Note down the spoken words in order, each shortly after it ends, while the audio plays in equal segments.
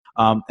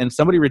And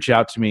somebody reached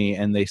out to me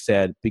and they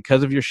said,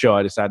 because of your show,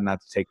 I decided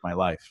not to take my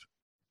life.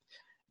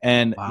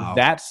 And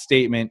that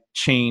statement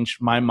changed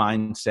my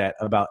mindset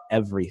about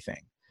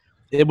everything.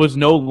 It was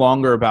no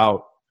longer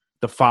about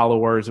the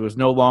followers. It was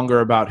no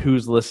longer about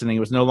who's listening. It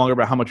was no longer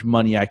about how much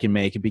money I can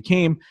make. It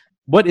became,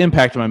 what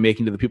impact am I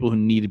making to the people who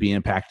need to be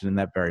impacted in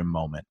that very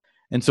moment?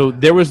 And so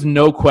there was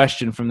no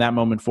question from that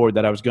moment forward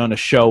that I was going to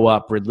show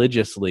up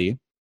religiously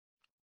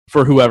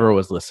for whoever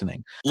was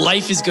listening.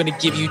 Life is going to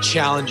give you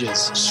challenges,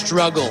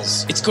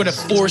 struggles. It's going to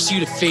force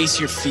you to face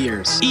your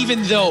fears.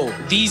 Even though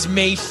these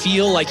may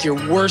feel like your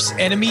worst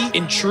enemy,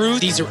 in truth,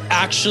 these are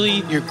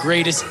actually your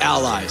greatest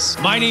allies.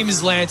 My name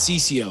is Lance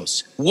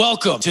Essios.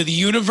 Welcome to the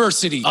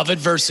University of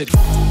Adversity.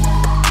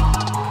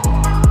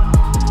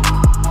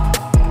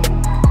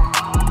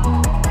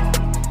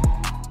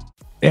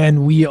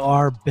 And we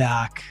are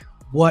back.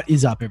 What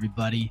is up,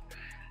 everybody?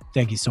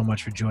 Thank you so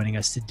much for joining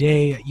us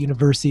today at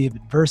University of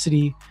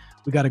Adversity.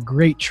 We got a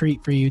great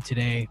treat for you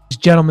today. This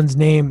gentleman's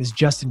name is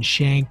Justin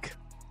Shank.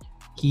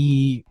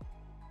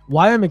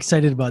 Why I'm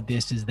excited about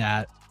this is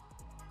that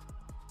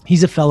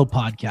he's a fellow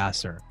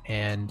podcaster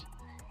and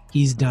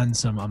he's done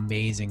some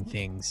amazing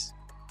things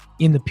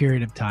in the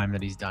period of time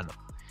that he's done them.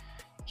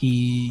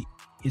 He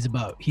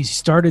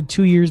started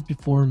 2 years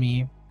before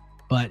me,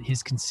 but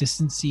his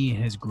consistency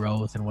and his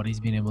growth and what he's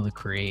been able to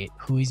create,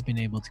 who he's been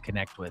able to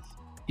connect with,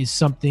 is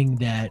something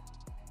that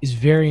is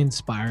very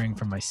inspiring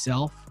for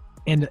myself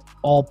and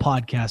all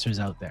podcasters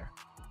out there.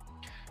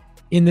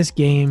 In this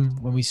game,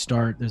 when we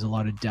start, there's a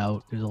lot of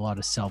doubt, there's a lot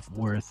of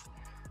self-worth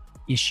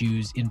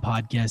issues in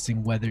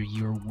podcasting, whether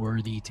you're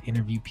worthy to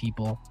interview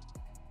people.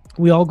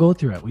 We all go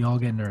through it. We all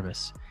get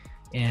nervous,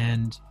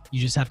 and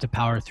you just have to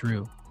power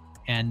through.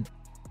 And,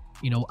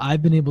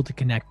 I've been able to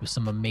connect with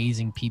some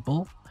amazing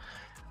people,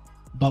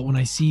 but when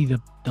I see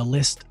the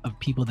list of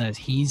people that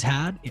he's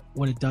had,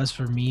 what it does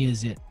for me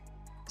is it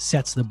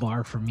sets the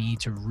bar for me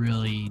to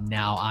really,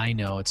 now I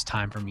know it's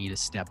time for me to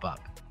step up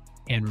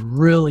and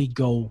really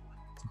go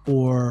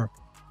for,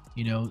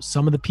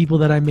 some of the people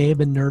that I may have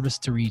been nervous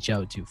to reach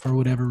out to for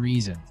whatever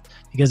reason.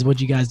 Because what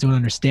you guys don't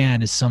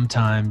understand is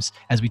sometimes,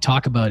 as we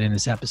talk about in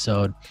this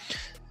episode,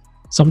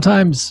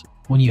 sometimes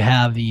when you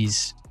have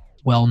these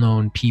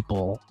well-known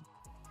people,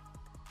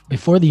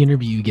 before the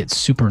interview, you get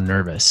super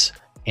nervous,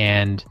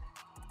 and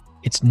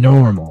it's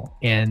normal,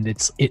 and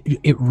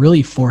it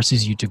really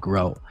forces you to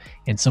grow.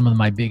 And some of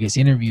my biggest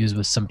interviews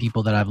with some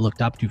people that I've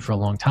looked up to for a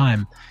long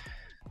time,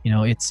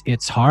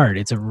 it's hard.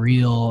 It's a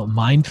real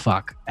mind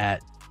fuck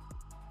at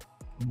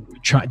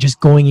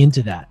just going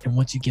into that. And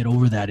once you get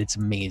over that, it's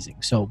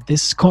amazing. So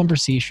this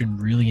conversation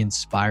really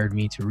inspired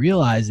me to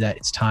realize that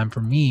it's time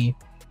for me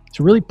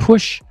to really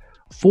push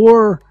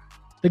for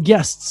the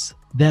guests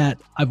that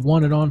I've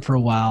wanted on for a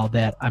while,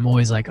 that I'm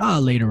always like,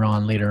 later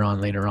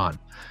on.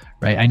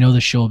 Right? I know the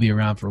show will be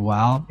around for a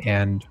while,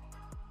 and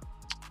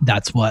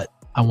that's what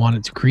I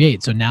wanted to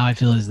create. So now I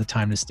feel is the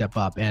time to step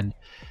up. And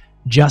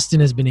Justin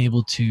has been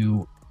able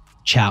to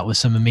chat with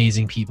some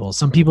amazing people.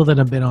 Some people that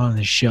have been on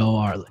the show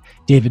are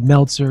David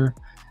Meltzer,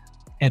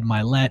 Ed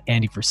Milet,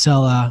 Andy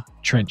Frisella,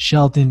 Trent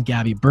Shelton,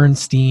 Gabby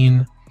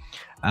Bernstein,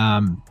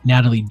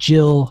 Natalie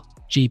Jill,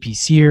 JP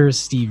Sears,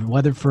 Steve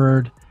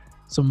Weatherford.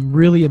 Some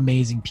really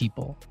amazing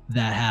people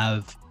that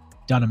have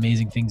done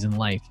amazing things in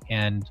life.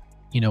 And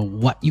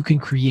what you can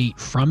create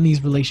from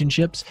these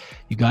relationships,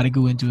 you got to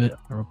go into it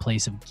from a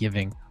place of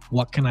giving.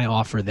 What can I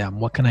offer them?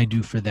 What can I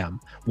do for them?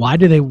 Why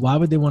would they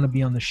want to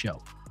be on the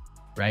show?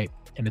 Right?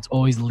 And it's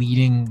always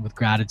leading with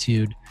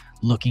gratitude,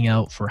 looking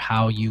out for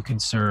how you can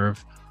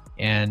serve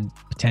and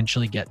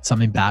potentially get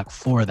something back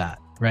for that.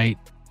 Right?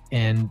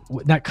 And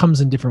that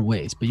comes in different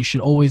ways, but you should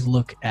always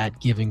look at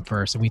giving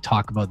first. And we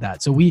talk about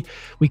that. So we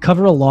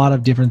cover a lot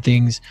of different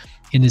things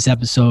in this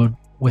episode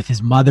with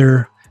his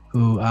mother,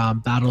 who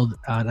battled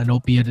an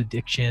opiate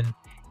addiction,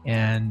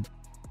 and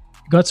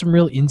got some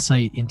real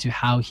insight into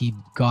how he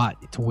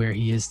got to where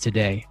he is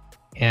today.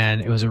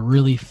 And it was a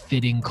really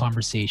fitting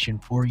conversation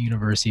for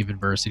University of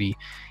Adversity.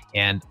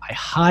 And I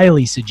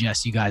highly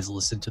suggest you guys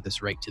listen to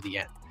this right to the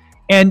end.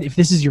 And if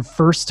this is your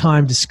first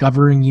time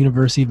discovering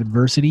University of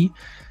Adversity,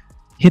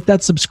 hit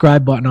that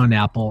subscribe button on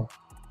Apple.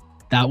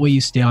 That way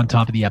you stay on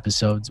top of the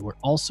episodes. We're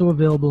also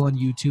available on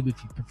YouTube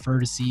if you prefer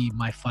to see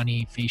my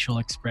funny facial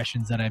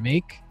expressions that I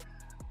make.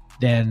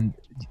 Then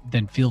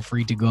feel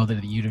free to go to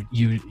the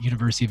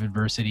University of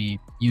Adversity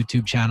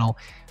YouTube channel.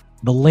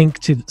 The link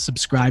to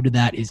subscribe to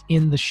that is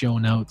in the show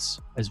notes,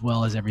 as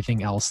well as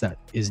everything else that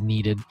is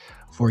needed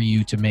for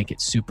you to make it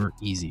super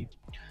easy.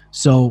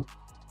 So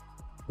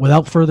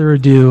without further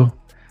ado,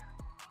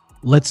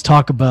 let's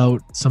talk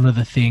about some of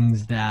the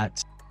things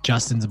that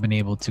Justin's been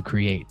able to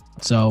create.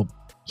 So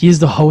he is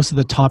the host of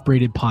the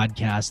top-rated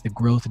podcast, The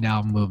Growth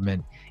Now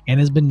Movement, and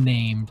has been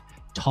named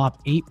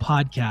top 8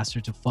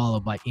 podcaster to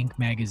follow by Inc.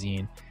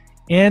 magazine,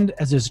 and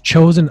as is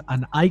chosen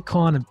an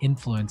icon of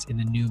influence in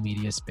the new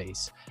media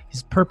space.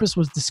 His purpose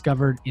was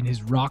discovered in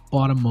his rock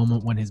bottom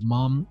moment when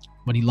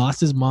he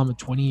lost his mom in a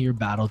 20-year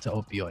battle to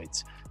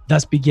opioids.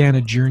 Thus began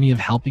a journey of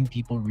helping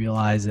people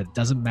realize that it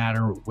doesn't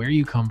matter where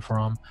you come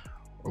from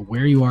or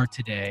where you are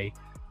today.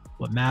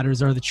 What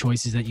matters are the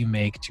choices that you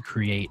make to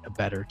create a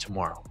better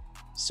tomorrow.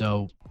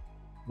 So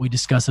we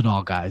discuss it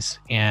all, guys.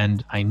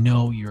 And I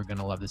know you're going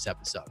to love this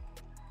episode.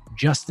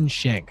 Justin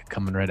Schenk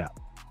coming right up.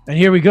 And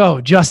here we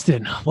go.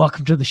 Justin,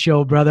 welcome to the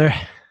show, brother.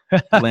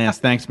 Lance,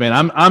 thanks,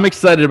 man. I'm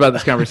excited about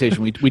this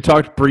conversation. We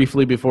talked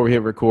briefly before we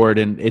hit record,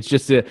 and it's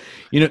just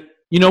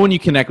when you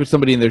connect with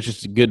somebody and there's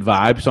just a good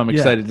vibe. So I'm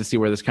excited to see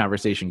where this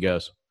conversation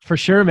goes. For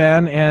sure,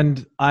 man.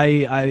 And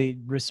I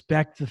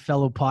respect the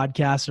fellow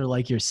podcaster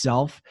like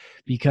yourself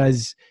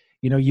because,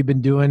 you've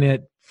been doing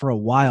it for a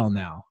while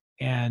now.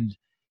 And,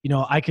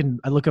 I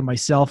look at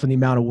myself and the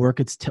amount of work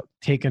it's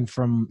taken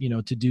from,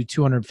 to do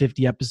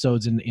 250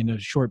 episodes in a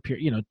short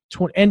period,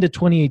 end of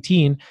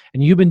 2018.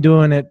 And you've been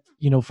doing it,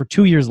 for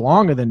 2 years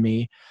longer than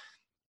me,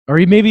 or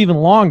maybe even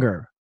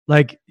longer.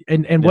 Like,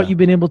 and what you've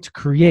been able to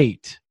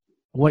create,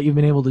 what you've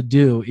been able to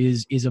do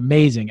is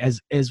amazing.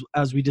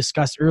 As we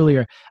discussed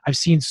earlier, I've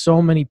seen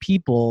so many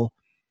people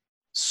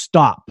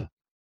stop,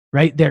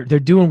 right? They're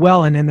doing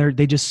well and then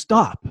they just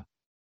stop.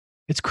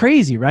 It's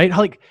crazy, right?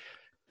 Like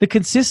the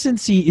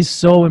consistency is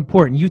so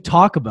important. You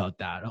talk about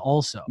that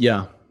also.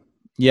 Yeah.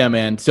 Yeah,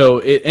 man. So,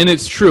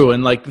 it's true.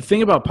 And like the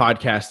thing about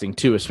podcasting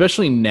too,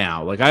 especially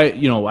now, like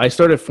I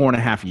started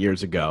 4.5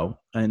 years ago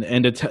and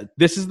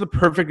this is the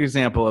perfect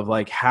example of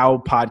like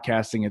how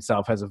podcasting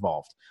itself has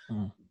evolved.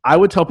 I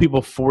would tell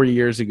people 4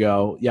 years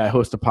ago, I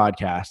host a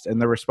podcast,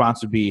 and the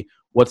response would be,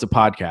 what's a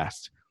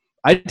podcast?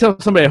 I tell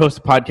somebody I host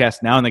a podcast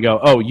now and they go,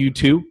 oh, you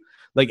too?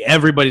 Like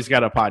everybody's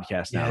got a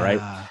podcast now,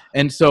 right?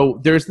 And so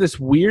there's this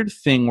weird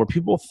thing where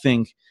people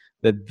think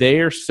that they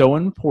are so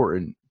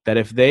important that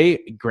if they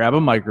grab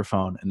a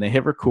microphone and they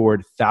hit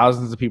record,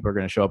 thousands of people are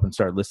going to show up and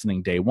start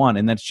listening day one.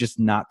 And that's just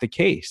not the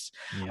case.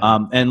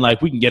 And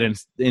like we can get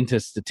into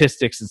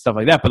statistics and stuff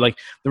like that. But like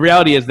the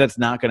reality is that's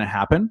not going to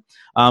happen.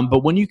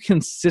 But when you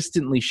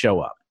consistently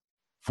show up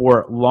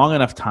for long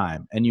enough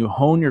time and you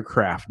hone your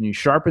craft and you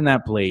sharpen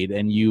that blade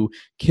and you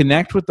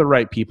connect with the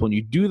right people and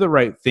you do the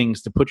right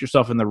things to put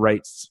yourself in the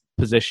right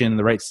position, in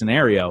the right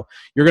scenario,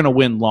 you're going to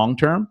win long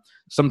term.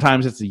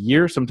 Sometimes it's a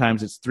year,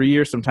 sometimes it's 3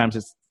 years, sometimes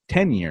it's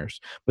 10 years,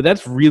 but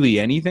that's really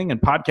anything. And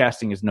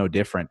podcasting is no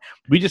different.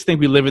 We just think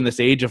we live in this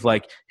age of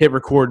like hit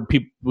record.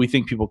 We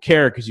think people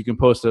care because you can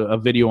post a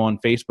video on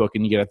Facebook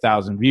and you get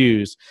 1,000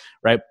 views,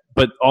 right?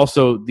 But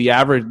also the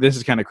average, this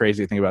is kind of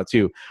crazy to think about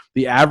too.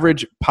 The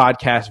average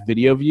podcast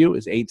video view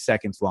is 8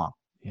 seconds long.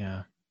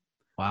 Yeah.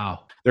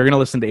 Wow. They're going to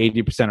listen to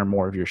 80% or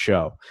more of your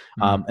show.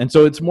 And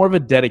so it's more of a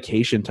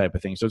dedication type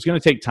of thing. So it's going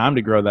to take time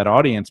to grow that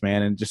audience,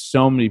 man. And just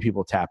so many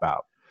people tap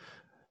out.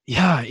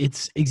 Yeah,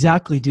 it's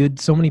exactly, dude.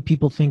 So many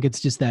people think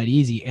it's just that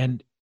easy.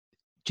 And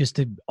just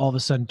to all of a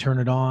sudden turn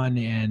it on,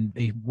 and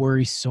they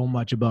worry so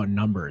much about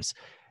numbers.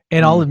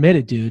 And I'll admit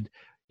it, dude.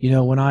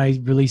 When I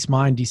released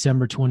mine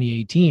December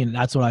 2018,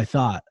 that's what I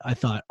thought. I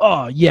thought,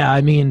 oh yeah,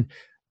 I mean,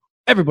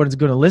 everybody's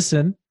going to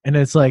listen. And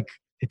it's like,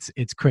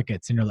 it's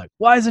crickets. And you're like,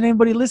 why isn't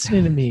anybody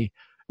listening to me?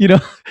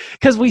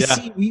 Because we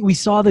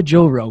saw the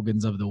Joe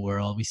Rogans of the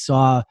world. We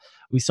saw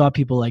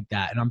people like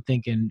that. And I'm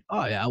thinking,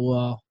 oh yeah,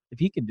 well, if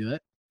he can do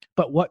it.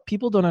 But what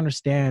people don't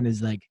understand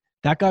is like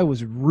that guy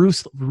was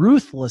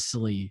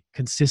ruthlessly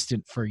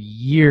consistent for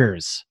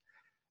years.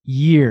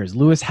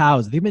 Lewis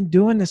Howes, they've been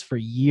doing this for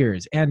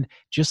years. And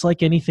just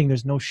like anything,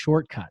 there's no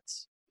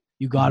shortcuts.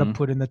 You got to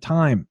put in the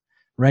time,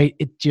 right?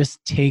 It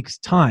just takes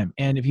time.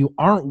 And if you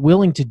aren't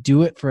willing to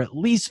do it for at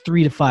least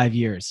 3 to 5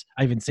 years,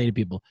 I even say to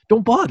people,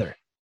 don't bother.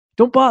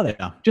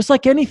 Yeah. Just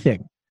like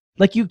anything.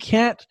 Like you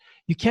can't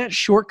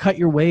shortcut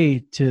your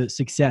way to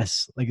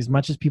success like as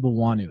much as people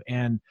want to.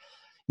 And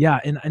yeah,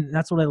 and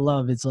that's what I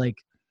love. It's like,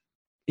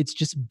 it's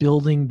just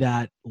building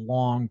that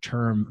long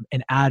term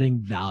and adding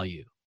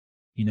value.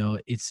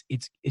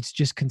 It's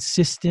just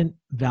consistent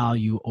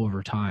value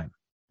over time.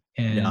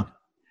 And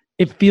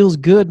it feels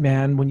good,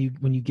 man, when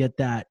you get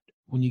that,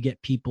 when you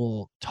get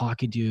people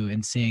talking to you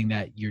and saying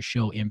that your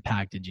show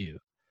impacted you.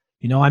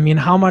 I mean,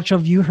 how much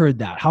have you heard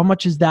that? How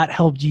much has that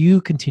helped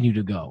you continue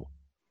to go?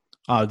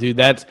 Oh, dude,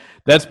 that's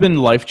been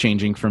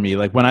life-changing for me.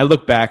 Like when I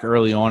look back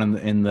early on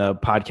in the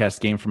podcast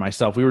game for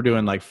myself, we were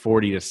doing like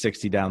 40 to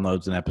 60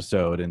 downloads an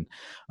episode. And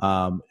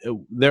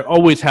they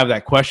always have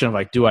that question of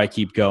like, do I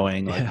keep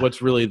going? Like,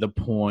 what's really the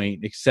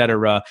point, et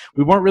cetera.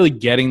 We weren't really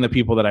getting the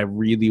people that I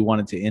really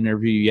wanted to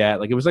interview yet.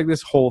 Like it was like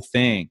this whole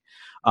thing.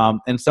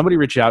 And somebody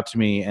reached out to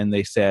me and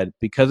they said,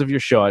 because of your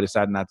show, I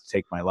decided not to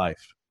take my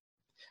life.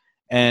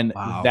 And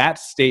that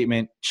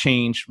statement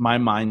changed my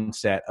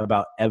mindset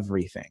about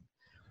everything.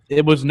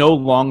 It was no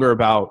longer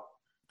about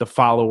the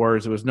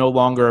followers. It was no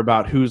longer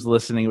about who's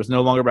listening. It was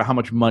no longer about how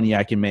much money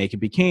I can make. It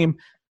became,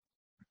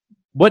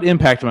 what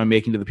impact am I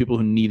making to the people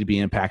who need to be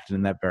impacted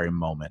in that very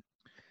moment?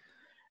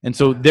 And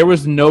so there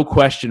was no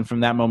question from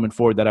that moment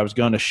forward that I was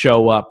going to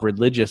show up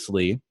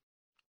religiously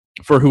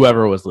for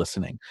whoever was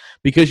listening,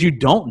 because you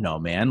don't know,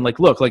 man. Like,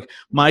 look, like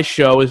my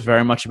show is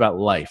very much about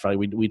life. Right?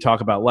 We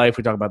talk about life.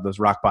 We talk about those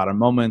rock bottom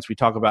moments. We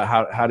talk about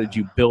how did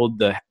you build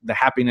the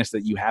happiness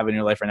that you have in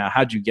your life right now?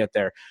 How'd you get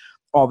there?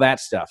 All that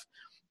stuff.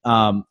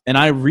 And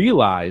I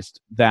realized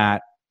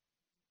that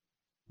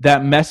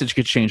that message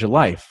could change a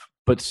life.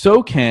 But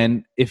so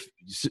can, if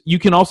you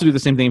can also do the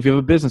same thing if you have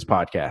a business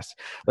podcast.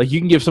 Like you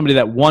can give somebody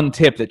that one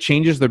tip that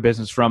changes their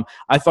business from,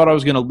 I thought I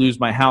was going to lose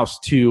my house,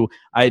 to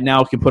I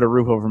now can put a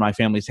roof over my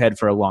family's head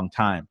for a long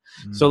time.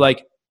 So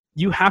like,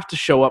 you have to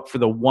show up for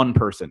the one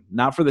person,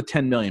 not for the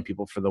 10 million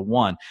people, for the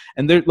one.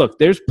 And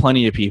there's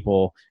plenty of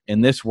people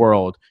in this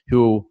world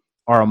who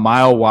are a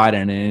mile wide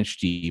and an inch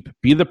deep.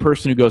 Be the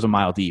person who goes a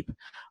mile deep.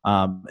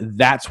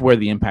 That's where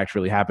the impact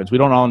really happens. We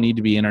don't all need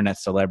to be internet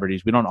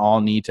celebrities. We don't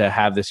all need to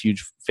have this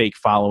huge fake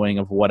following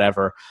of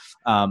whatever.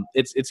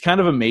 It's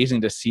kind of amazing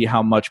to see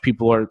how much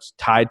people are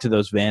tied to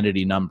those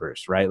vanity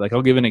numbers, right? Like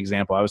I'll give an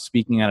example. I was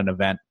speaking at an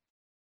event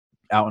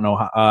out in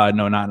Ohio.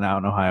 No, not out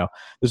in Ohio.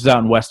 This is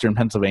out in Western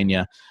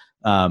Pennsylvania.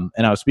 And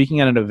I was speaking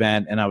at an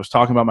event and I was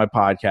talking about my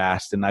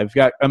podcast, and I've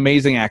got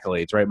amazing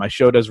accolades, right? My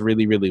show does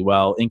really, really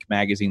well. Inc.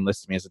 magazine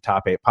lists me as a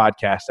top 8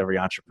 podcast every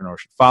entrepreneur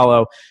should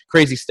follow.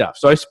 Crazy stuff.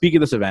 So I speak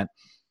at this event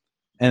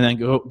and then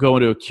go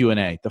into a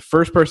Q&A. The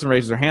first person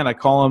raises their hand. I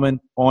call him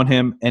on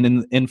him,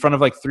 and in front of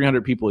like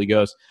 300 people, he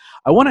goes,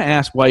 I want to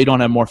ask why you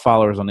don't have more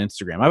followers on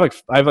Instagram.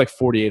 I have like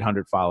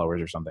 4,800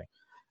 followers or something.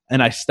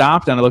 And I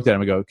stopped and I looked at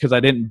him and go, because I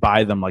didn't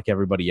buy them like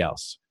everybody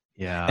else.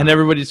 Yeah. And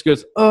everybody just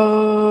goes,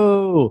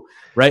 oh,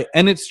 right.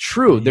 And it's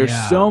true. There's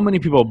so many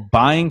people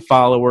buying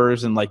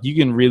followers, and like you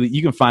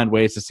can find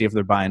ways to see if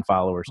they're buying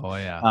followers. Oh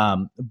yeah.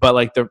 But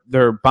like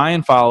they're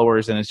buying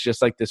followers, and it's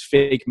just like this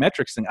fake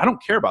metrics thing. I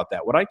don't care about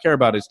that. What I care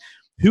about is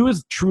who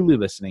is truly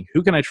listening,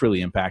 who can I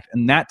truly impact?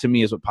 And that to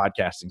me is what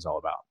podcasting is all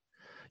about.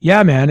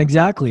 Yeah, man,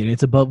 exactly.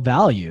 It's about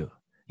value.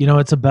 You know,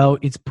 it's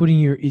putting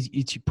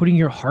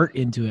your heart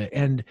into it.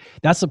 And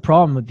that's the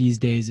problem with these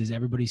days, is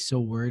everybody's so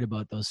worried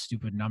about those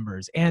stupid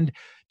numbers. And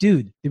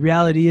dude, the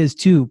reality is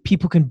too,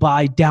 people can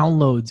buy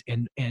downloads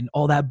and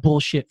all that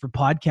bullshit for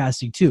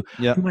podcasting too.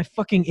 Yeah. Through my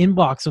fucking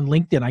inbox on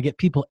LinkedIn, I get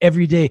people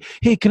every day.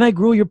 Hey, can I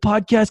grow your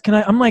podcast?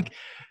 I'm like,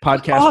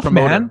 podcast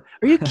promoter. Man.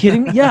 Are you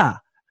kidding me? Yeah.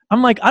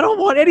 I'm like, I don't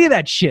want any of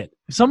that shit.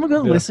 If someone's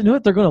going to listen to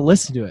it, they're going to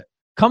listen to it.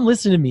 Come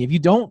listen to me. If you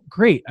don't,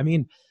 great. I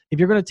mean, if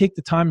you're going to take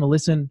the time to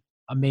listen,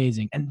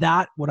 amazing. And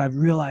that, what I've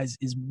realized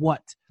is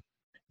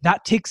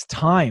that takes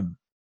time.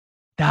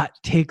 That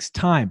takes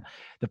time.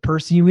 The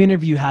person you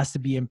interview has to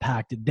be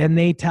impacted. Then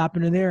they tap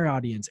into their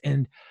audience.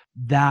 And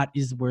that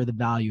is where the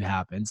value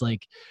happens.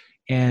 Like,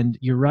 and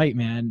you're right,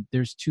 man.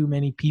 There's too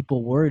many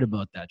people worried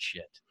about that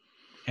shit.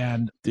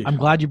 And dude, I'm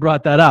glad you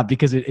brought that up,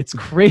 because it's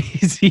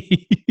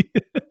crazy.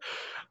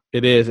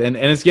 It is. And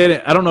it's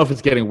getting, I don't know if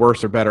it's getting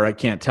worse or better. I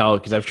can't tell,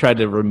 because I've tried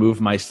to remove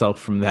myself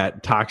from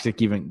that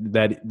toxic, even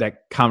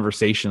that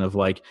conversation of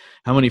like,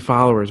 how many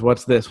followers,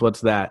 what's this,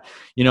 what's that?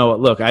 You know,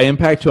 look, I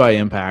impact who I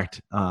impact.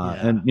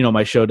 And you know,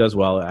 my show does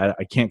well.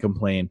 I can't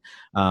complain.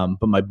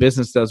 But my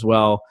business does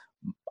well.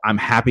 I'm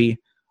happy.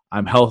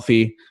 I'm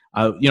healthy.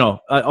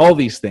 All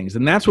these things.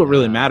 And that's what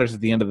really matters at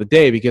the end of the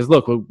day, because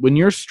look, when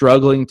you're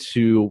struggling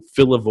to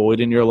fill a void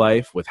in your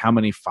life with how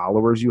many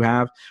followers you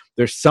have,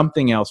 there's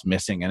something else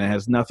missing, and it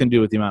has nothing to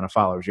do with the amount of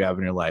followers you have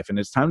in your life. And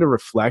it's time to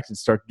reflect and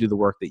start to do the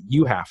work that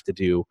you have to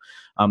do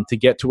to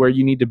get to where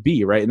you need to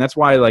be. Right. And that's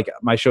why like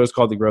my show is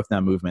called The Growth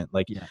Now Movement.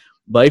 Like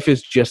life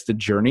is just a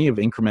journey of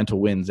incremental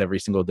wins every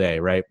single day.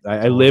 Right.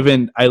 I live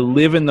in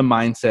the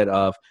mindset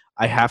of,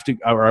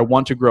 I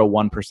want to grow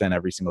 1%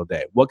 every single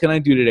day. What can I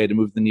do today to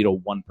move the needle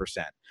 1%?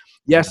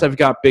 Yes, I've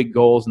got big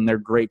goals and they're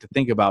great to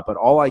think about, but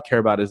all I care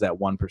about is that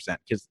 1%,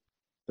 because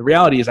the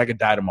reality is I could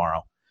die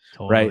tomorrow.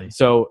 Totally. Right.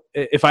 So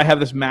if I have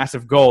this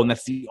massive goal and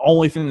that's the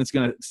only thing that's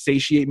going to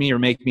satiate me or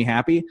make me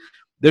happy,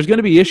 there's going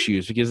to be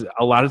issues, because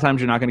a lot of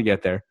times you're not going to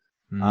get there.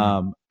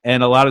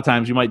 And a lot of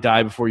times you might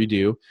die before you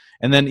do.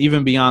 And then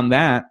even beyond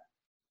that,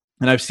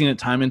 and I've seen it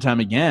time and time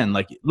again,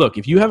 like, look,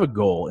 if you have a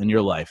goal in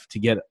your life to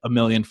get 1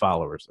 million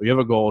followers, or you have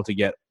a goal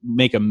to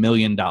make $1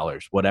 million,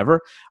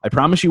 whatever, I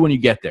promise you when you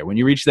get there, when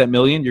you reach that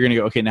million, you're going to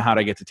go, okay, now how do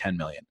I get to 10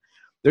 million?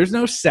 There's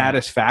no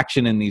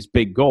satisfaction in these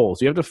big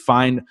goals. You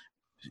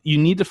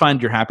need to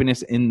find your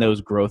happiness in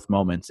those growth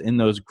moments, in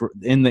the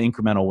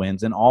incremental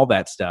wins and all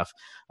that stuff.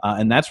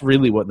 And that's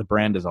really what the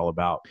brand is all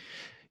about.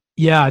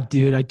 Yeah,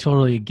 dude, I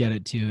totally get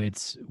it too.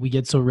 We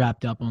get so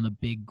wrapped up on the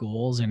big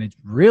goals, and it's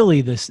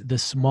really the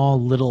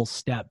small little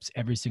steps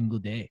every single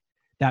day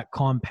that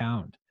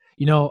compound.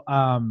 You know,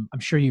 I'm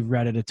sure you've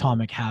read it,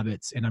 Atomic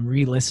Habits, and I'm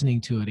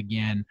re-listening to it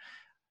again.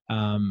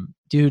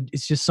 Dude,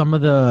 it's just some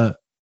of the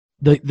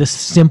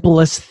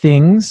simplest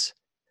things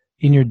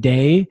in your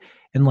day,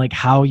 and like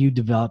how you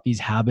develop these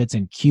habits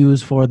and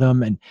cues for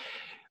them. And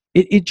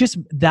it just,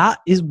 that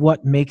is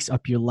what makes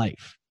up your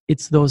life.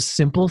 It's those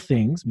simple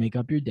things make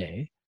up your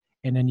day.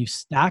 And then you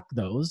stack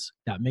those,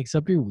 that makes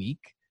up your week.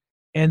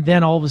 And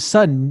then all of a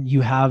sudden you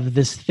have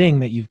this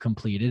thing that you've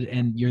completed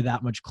and you're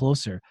that much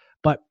closer.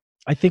 But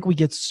I think we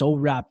get so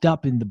wrapped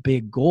up in the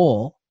big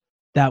goal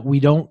that we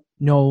don't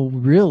know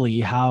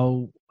really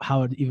how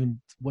even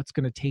what's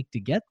going to take to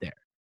get there.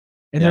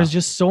 And there's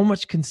just so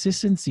much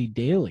consistency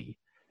daily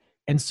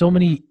and so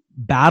many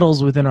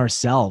battles within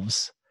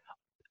ourselves.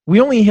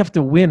 We only have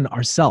to win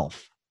ourselves,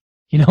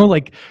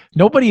 like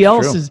nobody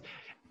else.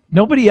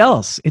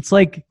 It's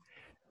like,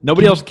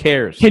 Nobody else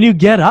cares. Can you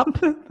get up?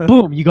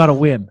 Boom, you got to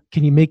win.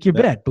 Can you make your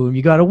bed? Boom,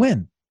 you got to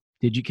win.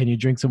 Can you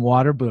drink some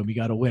water? Boom, you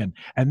got to win.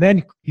 And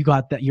then you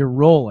got that, you're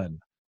rolling,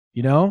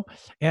 you know?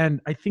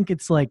 And I think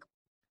it's like,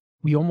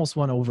 we almost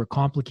want to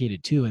overcomplicate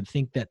it too and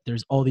think that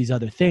there's all these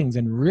other things.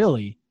 And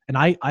really, and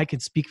I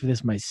could speak for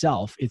this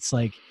myself. It's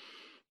like,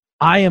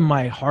 I am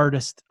my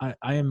hardest, I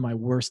am my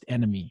worst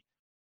enemy.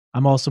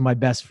 I'm also my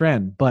best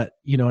friend, but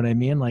you know what I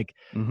mean? Like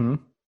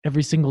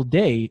every single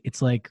day,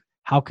 it's like,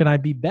 how can I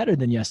be better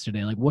than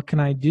yesterday? Like, what can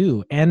I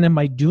do? And am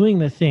I doing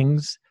the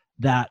things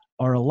that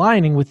are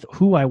aligning with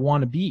who I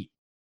want to be?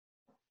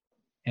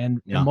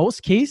 And in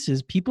most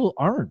cases, people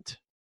aren't.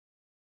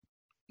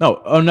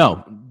 No. Oh,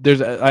 no.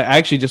 I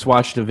actually just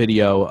watched a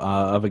video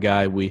of a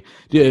guy.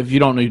 If you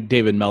don't know who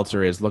David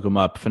Meltzer is, look him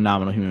up.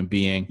 Phenomenal human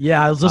being.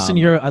 Yeah, I was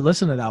listening. I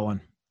listened to that one.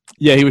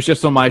 Yeah, he was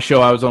just on my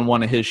show. I was on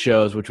one of his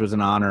shows, which was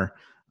an honor.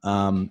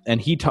 And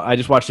I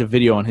just watched a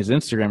video on his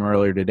Instagram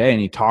earlier today, and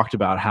he talked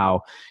about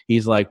how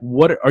he's like,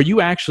 what are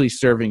you actually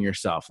serving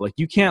yourself? Like,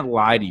 you can't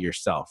lie to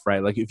yourself,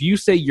 right? Like, if you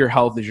say your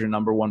health is your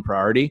number one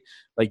priority,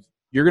 like,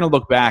 you're going to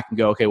look back and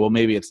go, okay, well,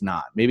 maybe it's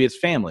not. Maybe it's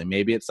family.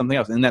 Maybe it's something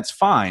else. And that's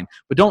fine.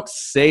 But don't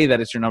say that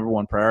it's your number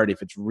one priority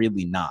if it's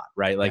really not,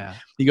 right? Like,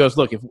 he goes,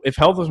 look, if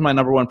health was my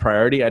number one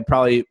priority, I'd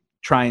probably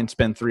try and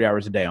spend 3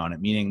 hours a day on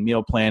it, meaning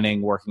meal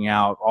planning, working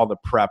out, all the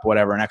prep,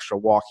 whatever, an extra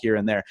walk here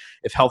and there,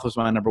 if health was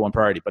my number one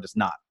priority, but it's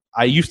not.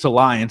 I used to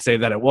lie and say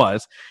that it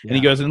was. And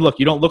he goes, and look,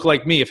 you don't look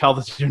like me if health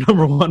is your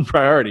number one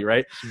priority,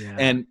 right? Yeah.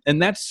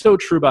 And that's so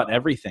true about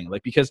everything.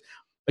 Like, because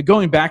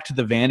going back to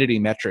the vanity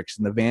metrics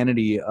and the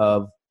vanity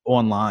of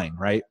online,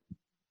 right?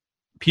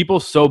 People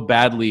so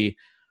badly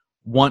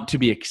want to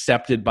be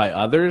accepted by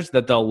others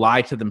that they'll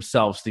lie to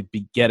themselves to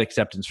get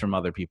acceptance from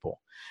other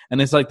people.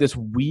 And it's like this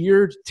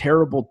weird,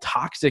 terrible,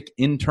 toxic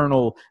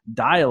internal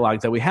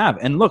dialogue that we have.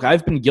 And look,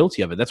 I've been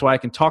guilty of it. That's why I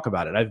can talk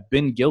about it. I've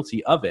been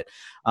guilty of it.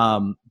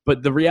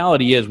 But the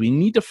reality is we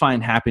need to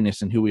find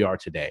happiness in who we are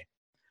today.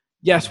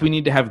 Yes, we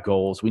need to have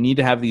goals. We need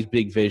to have these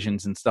big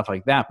visions and stuff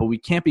like that, but we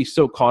can't be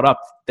so caught up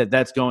that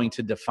that's going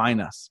to define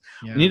us.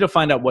 Yeah. We need to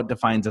find out what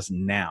defines us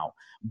now.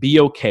 Be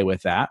okay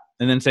with that.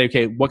 And then say,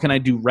 okay, what can I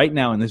do right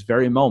now in this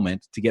very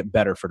moment to get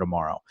better for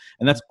tomorrow?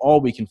 And that's all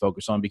we can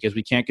focus on, because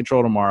we can't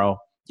control tomorrow.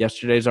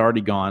 Yesterday's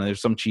already gone.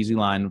 There's some cheesy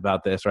line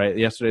about this, right?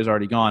 Yesterday's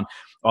already gone.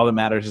 All that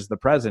matters is the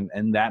present.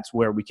 And that's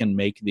where we can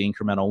make the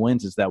incremental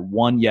wins, is that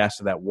one yes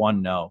or that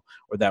one no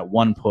or that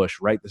one push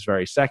right this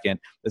very second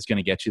that's going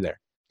to get you there.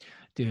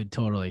 Dude,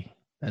 totally.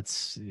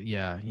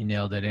 You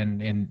nailed it.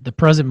 And the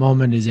present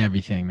moment is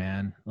everything,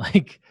 man.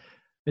 Like,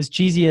 as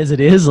cheesy as it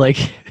is, like,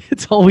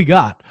 it's all we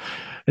got.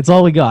 It's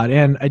all we got.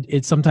 And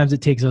sometimes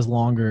it takes us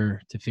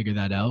longer to figure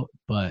that out.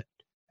 But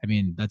I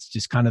mean, that's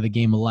just kind of the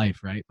game of life,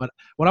 right? But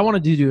what I want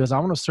to do is I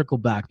want to circle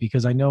back,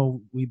 because I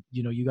know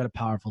you got a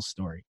powerful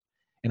story.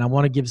 And I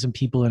want to give some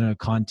people in a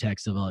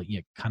context of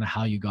kind of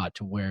how you got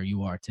to where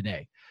you are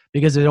today,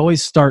 because it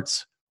always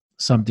starts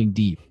something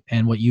deep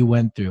and what you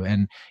went through.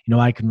 And,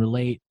 I can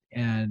relate,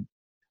 and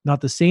not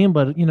the same,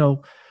 but,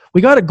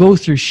 we got to go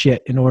through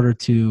shit in order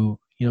to,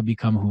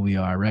 become who we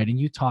are. Right. And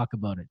you talk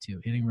about it too,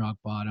 hitting rock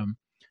bottom.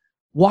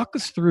 Walk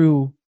us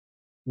through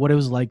what it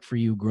was like for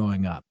you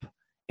growing up,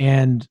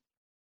 and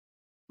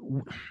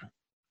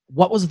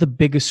what was the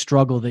biggest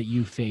struggle that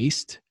you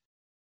faced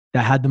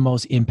that had the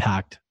most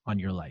impact on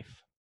your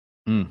life?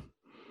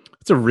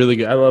 It's a really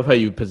good, I love how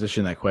you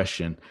position that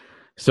question.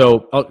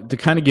 So to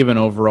kind of give an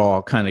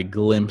overall kind of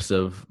glimpse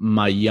of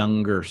my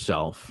younger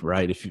self,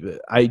 right?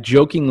 I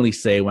jokingly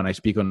say when I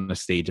speak on a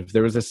stage, if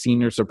there was a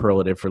senior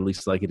superlative for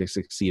least likely to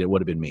succeed, it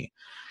would have been me.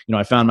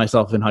 I found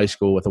myself in high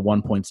school with a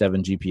 1.7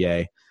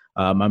 GPA.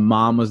 My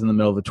mom was in the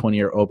middle of a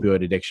 20-year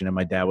opioid addiction, and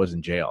my dad was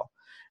in jail.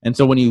 And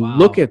so when you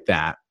look at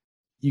that,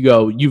 you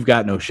go, you've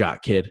got no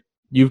shot, kid.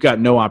 You've got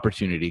no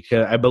opportunity.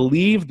 I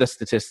believe the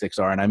statistics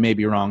are, and I may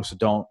be wrong, so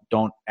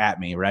don't at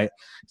me, right?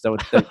 Is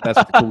that that's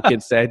what the cool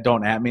kids say?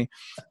 Don't at me.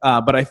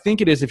 But I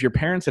think it is, if your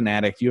parent's an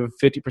addict, you have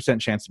a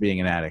 50% chance of being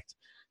an addict.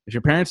 If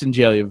your parent's in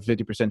jail, you have a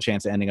 50%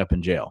 chance of ending up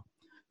in jail.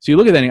 So you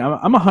look at that, and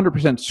I'm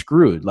 100%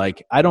 screwed.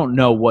 Like, I don't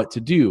know what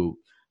to do.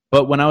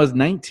 But when I was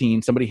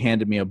 19, somebody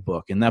handed me a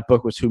book, and that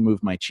book was Who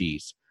Moved My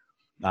Cheese?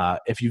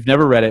 If you've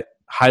never read it,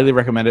 highly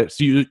recommend it.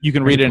 So you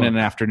can read it in an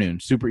afternoon.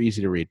 Super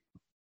easy to read.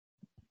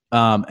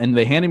 And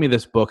they handed me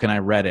this book, and I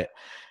read it,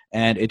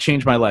 and it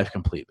changed my life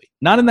completely.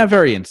 Not in that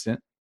very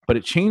instant, but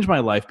it changed my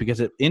life because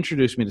it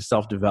introduced me to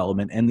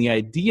self-development and the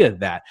idea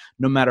that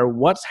no matter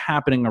what's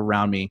happening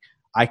around me,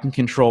 I can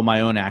control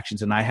my own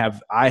actions, and I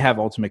have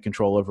ultimate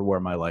control over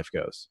where my life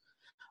goes.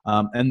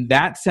 And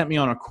that sent me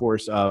on a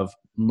course of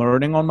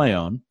learning on my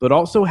own, but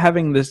also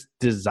having this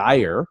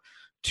desire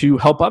to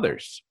help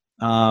others.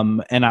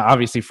 And I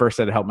obviously first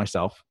had to help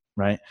myself,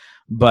 right?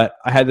 But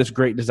I had this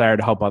great desire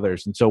to help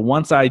others. And so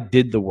once I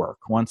did the work,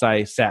 once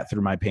I sat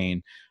through my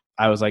pain,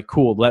 I was like,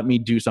 cool, let me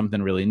do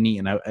something really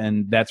neat.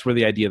 And that's where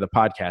the idea of the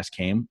podcast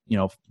came.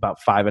 About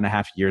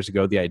 5.5 years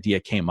ago, the idea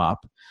came up.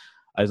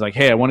 I was like,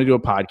 hey, I want to do a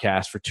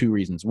podcast for two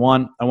reasons.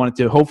 One, I wanted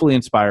to hopefully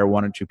inspire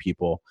one or two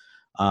people.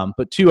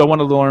 But two, I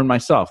wanted to learn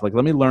myself. Like,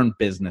 let me learn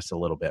business a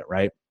little bit,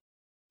 right?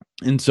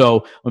 And so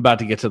I'm about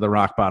to get to the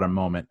rock bottom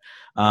moment.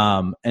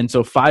 And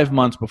so 5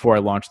 months before I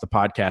launched the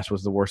podcast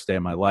was the worst day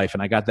of my life.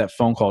 And I got that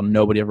phone call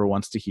nobody ever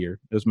wants to hear.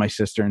 It was my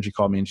sister, and she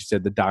called me and she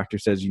said, the doctor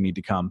says you need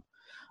to come.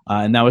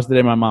 And that was the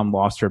day my mom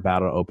lost her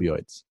battle to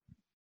opioids.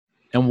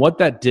 And what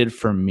that did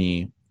for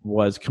me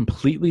was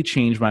completely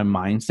change my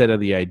mindset of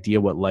the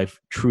idea what life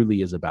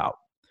truly is about.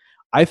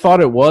 I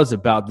thought it was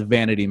about the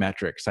vanity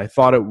metrics. I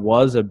thought it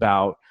was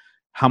about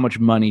how much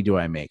money do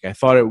I make? I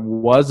thought it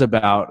was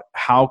about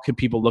how could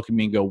people look at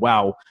me and go,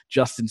 wow,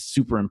 Justin's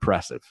super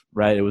impressive,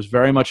 right? It was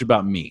very much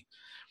about me.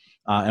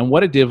 And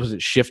what it did was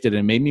it shifted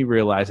and made me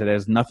realize that it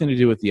has nothing to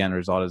do with the end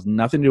result. It has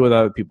nothing to do with what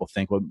other people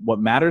think. What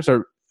matters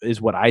is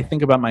what I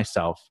think about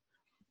myself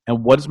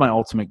and what is my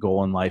ultimate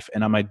goal in life.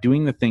 And am I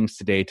doing the things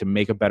today to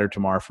make a better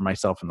tomorrow for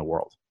myself and the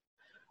world?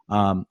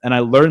 And I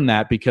learned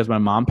that because my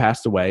mom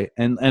passed away.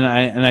 And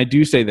I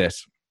do say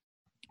this.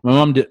 My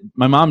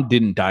mom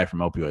didn't die from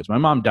opioids. My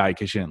mom died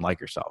because she didn't like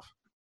herself.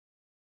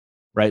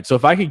 Right? So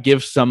if I could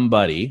give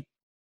somebody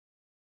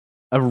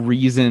a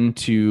reason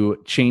to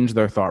change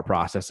their thought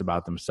process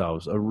about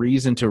themselves, a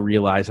reason to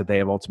realize that they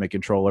have ultimate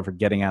control over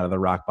getting out of the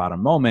rock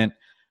bottom moment,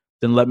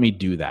 then let me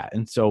do that.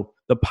 And so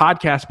the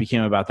podcast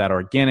became about that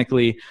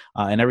organically,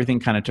 and everything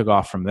kind of took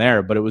off from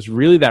there. But it was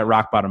really that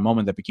rock bottom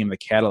moment that became the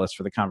catalyst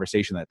for the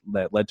conversation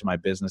that led to my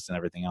business and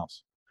everything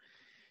else.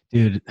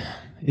 Dude,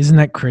 isn't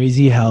that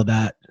crazy how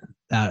that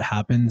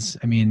happens?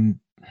 I mean,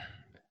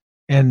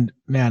 and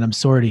man, I'm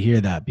sorry to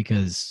hear that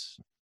because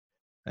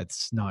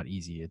that's not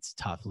easy. It's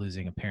tough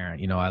losing a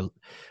parent.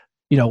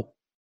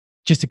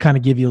 Just to kind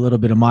of give you a little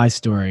bit of my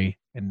story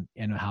and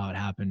how it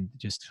happened,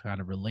 just to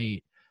kind of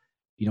relate.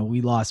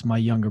 We lost my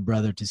younger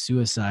brother to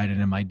suicide and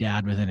then my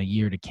dad within a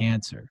year to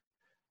cancer.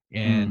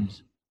 And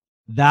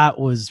that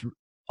was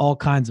all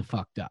kinds of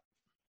fucked up.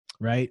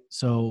 Right.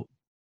 So,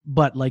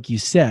 but like you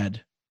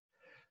said,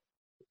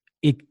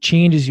 it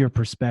changes your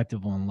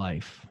perspective on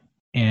life,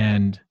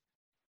 and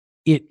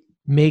it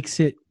makes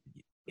it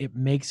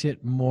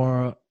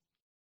more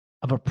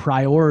of a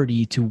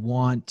priority to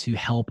want to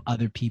help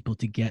other people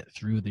to get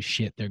through the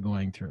shit they're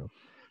going through.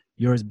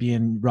 Yours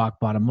being rock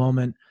bottom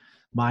moment,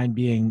 mine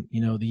being,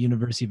 the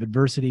University of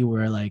Adversity,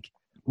 where like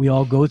we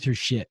all go through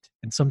shit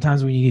and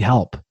sometimes we need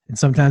help and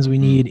sometimes we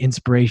need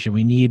inspiration.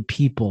 We need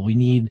people, we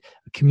need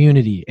a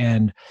community,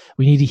 and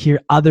we need to hear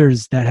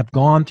others that have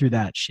gone through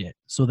that shit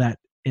so that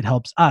it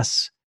helps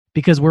us,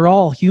 because we're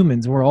all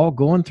humans. We're all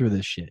going through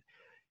this shit.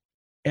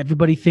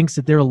 Everybody thinks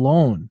that they're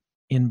alone.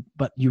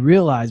 But you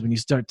realize when you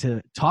start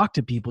to talk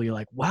to people, you're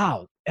like,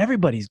 wow,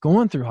 everybody's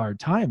going through hard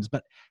times,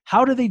 but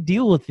how do they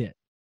deal with it?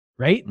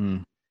 Right.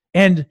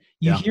 And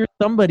you hear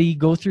somebody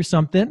go through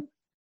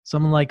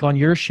someone like on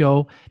your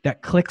show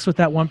that clicks with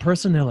that one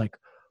person. They're like,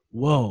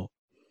 whoa,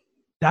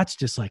 that's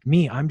just like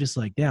me. I'm just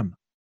like them.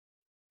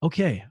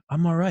 Okay.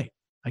 I'm all right.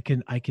 I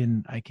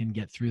can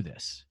get through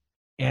this.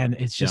 And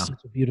it's just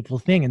such a beautiful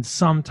thing. And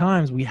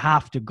sometimes we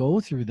have to go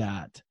through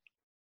that.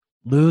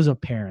 Lose a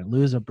parent,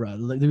 lose a brother,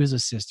 lose a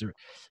sister,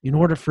 in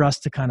order for us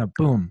to kind of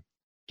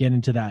get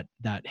into that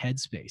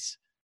headspace.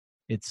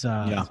 It's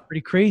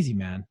pretty crazy,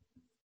 man.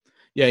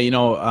 Yeah,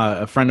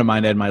 a friend of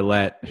mine, Ed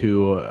Milet,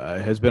 who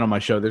has been on my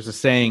show, there's a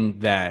saying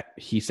that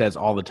he says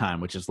all the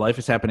time, which is life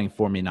is happening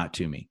for me, not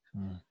to me.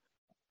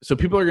 So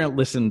people are going to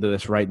listen to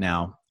this right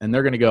now and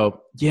they're going to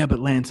go, yeah, but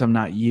Lance, I'm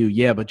not you.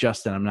 Yeah, but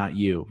Justin, I'm not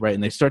you. Right.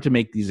 And they start to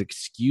make these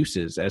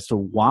excuses as to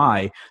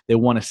why they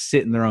want to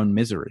sit in their own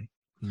misery.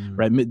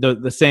 Right.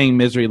 The saying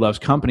misery loves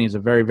company is a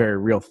very, very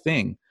real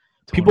thing.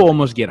 Totally. People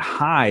almost get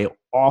high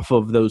off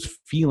of those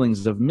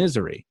feelings of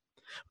misery.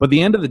 But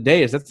the end of the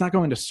day is that's not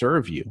going to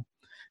serve you.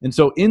 And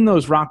so in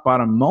those rock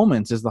bottom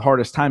moments is the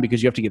hardest time,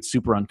 because you have to get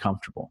super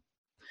uncomfortable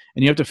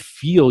and you have to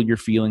feel your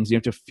feelings. You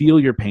have to feel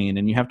your pain,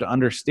 and you have to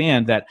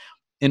understand that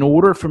in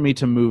order for me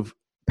to move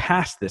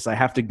past this, I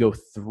have to go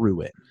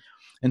through it.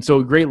 And so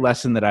a great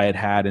lesson that I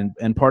had,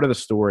 and part of the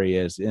story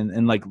is,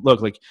 and like,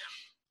 look, like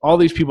all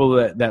these people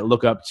that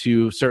look up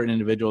to certain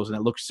individuals and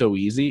it looks so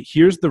easy.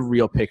 Here's the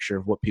real picture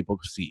of what people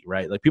see,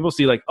 right? Like people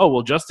see like, oh,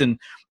 well, Justin's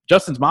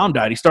mom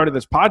died. He started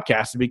this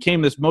podcast and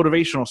became this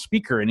motivational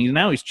speaker, and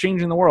he's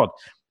changing the world.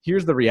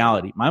 Here's the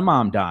reality. My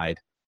mom died,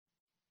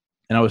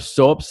 and I was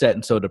so upset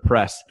and so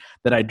depressed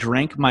that I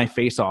drank my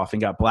face off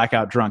and got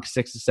blackout drunk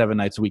 6 to 7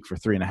 nights a week for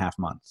 3.5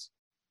 months.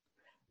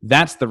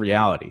 That's the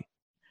reality.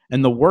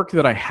 And the work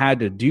that I had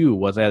to do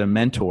was, I had a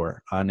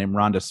mentor named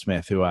Rhonda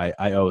Smith, who I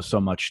owe so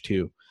much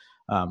to.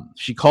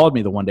 She called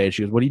me the one day and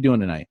she goes, what are you doing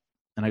tonight?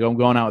 And I go, I'm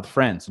going out with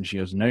friends. And she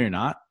goes, no, you're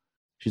not.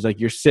 She's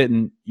like, you're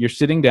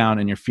sitting down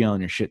and you're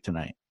feeling your shit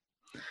tonight.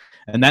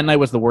 And that night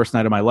was the worst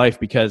night of my life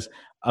because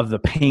of the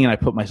pain I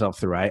put myself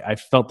through. I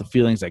felt the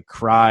feelings. I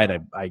cried.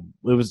 It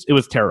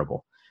was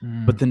terrible.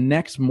 But the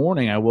next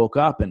morning I woke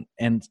up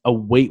and a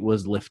weight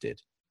was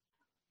lifted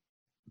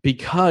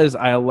because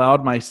I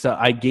allowed myself,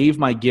 I gave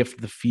myself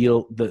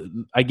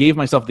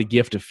the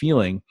gift of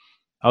feeling.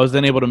 I was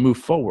then able to move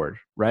forward.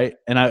 Right.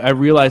 And I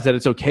realized that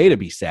it's okay to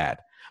be sad.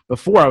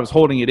 Before I was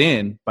holding it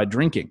in by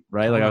drinking,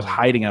 right? Like I was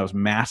hiding, I was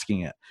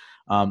masking it.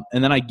 And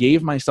then I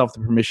gave myself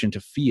the permission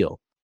to feel.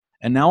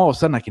 And now all of a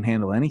sudden I can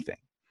handle anything.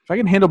 If I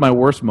can handle my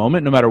worst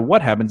moment, no matter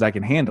what happens, I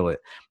can handle it.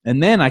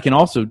 And then I can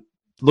also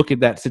look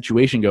at that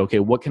situation and go, okay,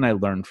 what can I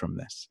learn from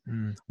this?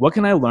 What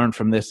can I learn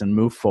from this and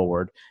move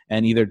forward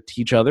and either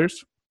teach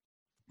others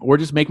or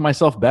just make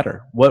myself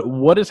better?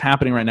 What is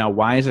happening right now?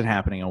 Why is it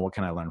happening? And what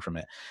can I learn from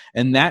it?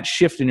 And that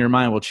shift in your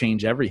mind will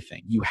change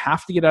everything. You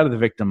have to get out of the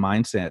victim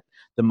mindset,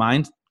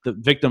 the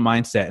victim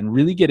mindset, and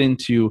really get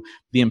into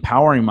the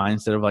empowering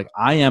mindset of like,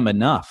 I am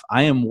enough.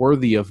 I am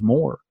worthy of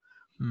more.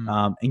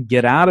 And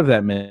get out of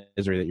that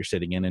misery that you're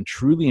sitting in and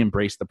truly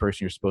embrace the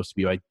person you're supposed to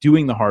be by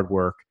doing the hard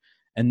work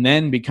and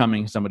then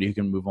becoming somebody who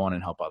can move on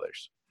and help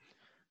others.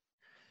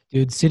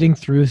 Dude, sitting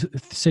through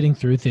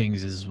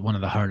things is one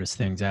of the hardest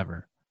things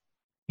ever.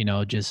 You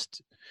know,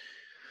 just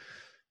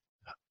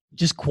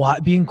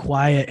being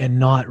quiet and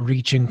not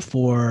reaching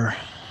for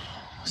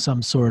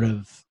some sort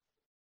of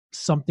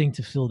something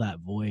to fill that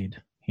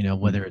void, you know,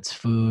 whether it's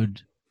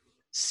food,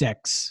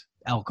 sex,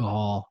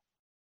 alcohol.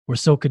 We're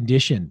so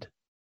conditioned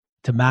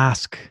to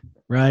mask,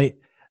 right?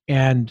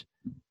 And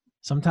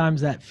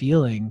sometimes that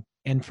feeling,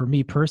 and for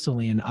me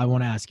personally, and I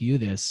want to ask you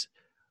this,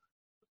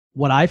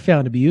 what I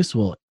found to be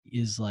useful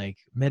is like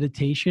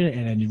meditation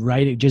and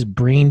writing, just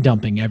brain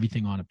dumping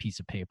everything on a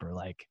piece of paper.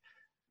 Like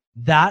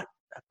that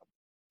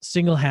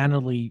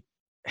single-handedly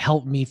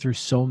helped me through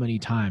so many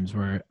times,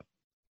 where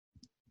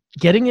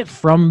getting it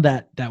from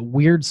that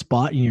weird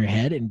spot in your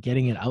head and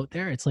getting it out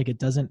there, it's like it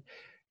doesn't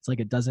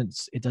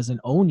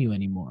own you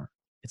anymore.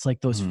 It's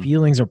like those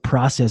feelings are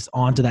processed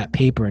onto that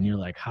paper and you're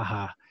like,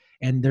 haha.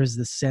 And there's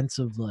this sense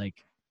of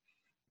like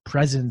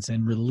presence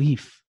and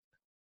relief.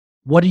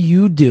 What do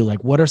you do?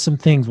 Like, what are some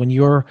things when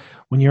you're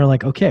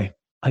like, okay,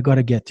 I got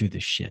to get through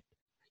this shit.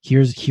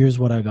 Here's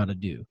what I got to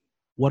do.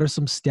 What are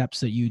some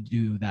steps that you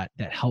do that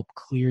help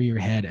clear your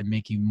head and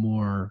make you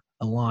more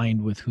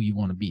aligned with who you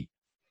want to be?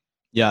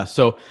 Yeah.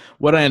 So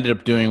what I ended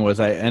up doing was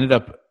I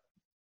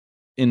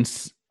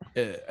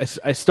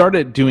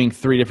started doing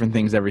 3 different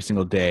things every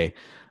single day,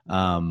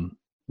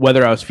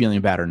 whether I was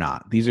feeling bad or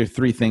not. These are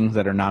 3 things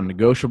that are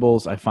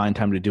non-negotiables. I find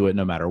time to do it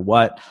no matter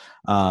what.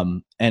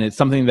 And it's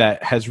something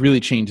that has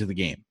really changed the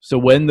game. So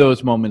when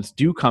those moments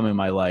do come in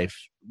my life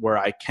where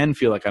I can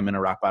feel like I'm in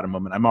a rock bottom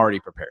moment, I'm already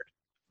prepared,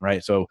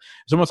 right? So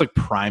it's almost like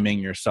priming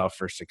yourself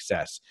for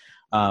success.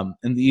 And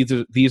these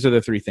are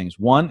the 3 things.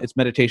 1, it's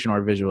meditation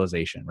or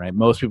visualization, right?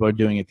 Most people are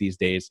doing it these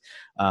days.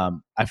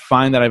 I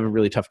find that I have a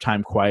really tough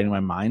time quieting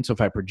my mind. So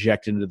if I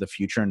project into the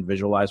future and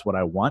visualize what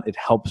I want, it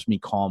helps me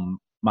calm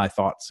my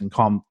thoughts and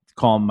calm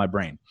my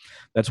brain.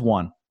 That's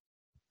 1.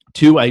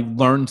 2, I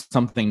learned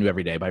something new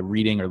every day by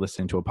reading or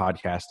listening to a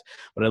podcast,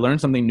 but I learned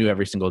something new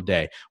every single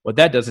day. What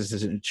that does is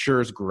it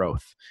ensures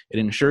growth. It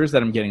ensures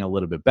that I'm getting a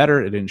little bit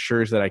better. It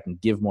ensures that I can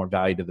give more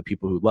value to the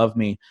people who love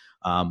me.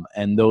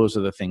 And those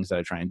are the things that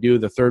I try and do.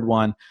 The third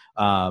one,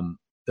 so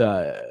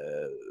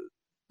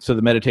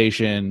the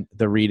meditation,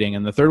 the reading,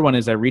 and the third one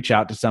is I reach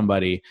out to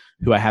somebody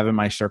who I have in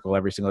my circle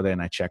every single day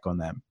and I check on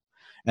them.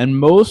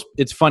 And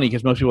it's funny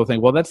because most people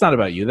think, well, that's not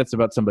about you. That's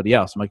about somebody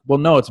else. I'm like, well,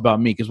 no, it's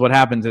about me. Because what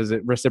happens is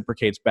it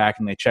reciprocates back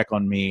and they check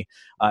on me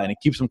and it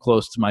keeps them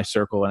close to my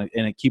circle and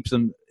it keeps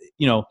them,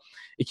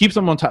 it keeps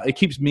them on top. It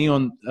keeps me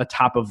on the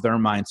top of their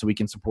mind so we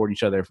can support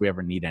each other if we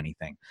ever need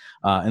anything.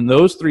 And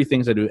those 3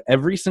 things I do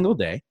every single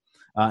day.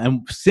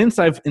 And since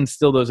I've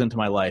instilled those into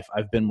my life,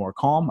 I've been more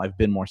calm. I've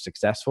been more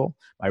successful.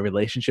 My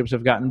relationships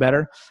have gotten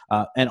better.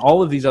 And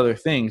all of these other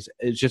things,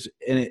 it's just,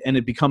 and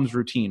it becomes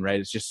routine,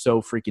 right? It's just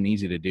so freaking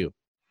easy to do.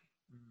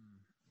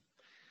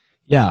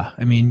 Yeah.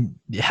 I mean,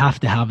 you have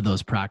to have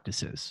those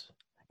practices,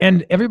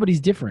 and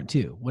everybody's different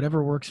too,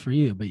 whatever works for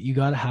you, but you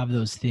got to have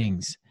those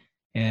things.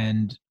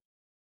 And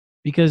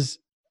because,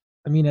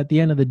 I mean, at the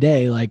end of the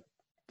day, like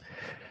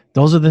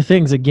those are the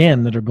things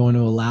again that are going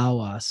to allow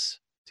us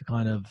to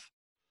kind of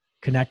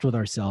connect with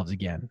ourselves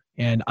again.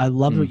 And I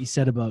love what you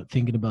said about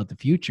thinking about the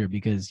future,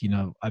 because,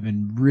 I've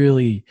been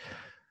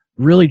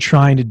really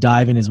trying to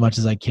dive in as much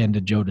as I can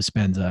to Joe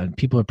Dispenza, and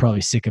people are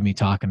probably sick of me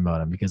talking about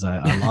him because I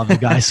love the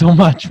guy so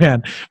much,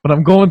 man. But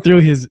I'm going through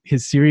his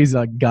series,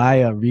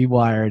 Gaia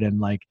Rewired,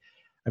 and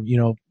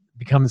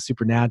Becoming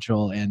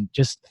Supernatural, and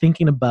just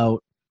thinking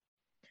about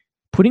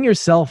putting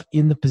yourself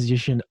in the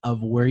position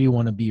of where you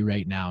want to be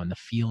right now and the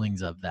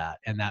feelings of that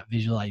and that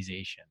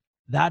visualization.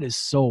 That is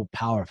so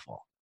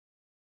powerful.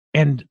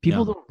 And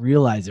people don't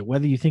realize it,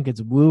 whether you think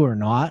it's woo or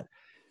not,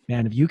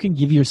 man. If you can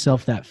give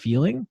yourself that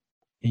feeling,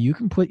 and you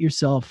can put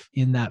yourself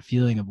in that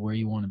feeling of where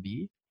you want to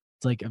be,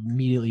 it's like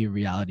immediately a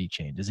reality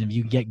changes. And if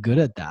you get good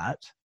at that,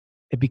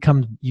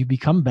 you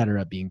become better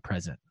at being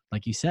present,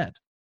 like you said,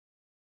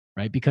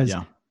 right? Because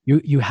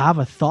you have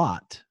a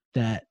thought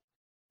that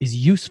is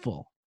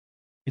useful.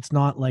 It's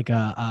not like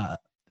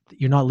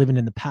you're not living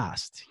in the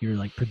past. You're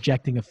like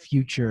projecting a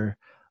future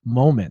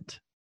moment,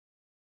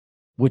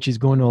 which is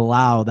going to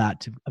allow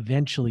that to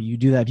eventually you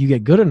do that. If you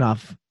get good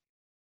enough,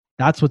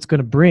 that's what's going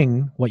to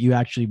bring what you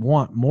actually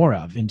want more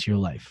of into your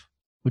life,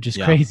 which is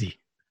crazy.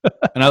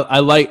 And I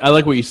like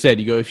what you said.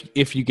 You go,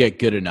 if you get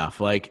good enough.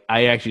 Like,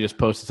 I actually just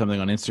posted something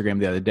on Instagram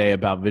the other day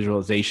about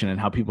visualization and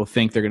how people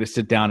think they're going to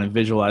sit down and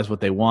visualize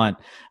what they want,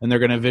 and they're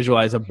going to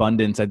visualize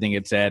abundance, I think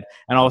it said,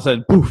 and all of a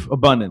sudden, poof,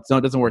 abundance. No,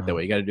 it doesn't work that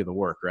way. You got to do the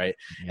work, right?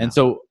 Yeah. And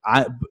so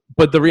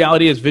but the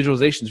reality is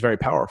visualization is very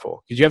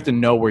powerful because you have to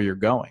know where you're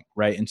going,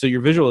 right? And so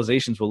your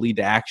visualizations will lead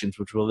to actions,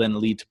 which will then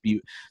lead to be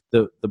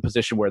the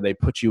position where they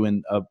put you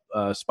in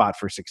a spot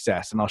for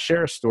success. And I'll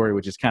share a story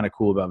which is kind of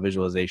cool about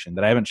visualization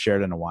that I haven't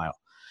shared in a while.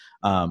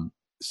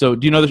 So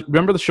do you know,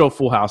 remember the show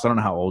Full House? I don't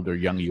know how old or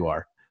young you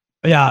are.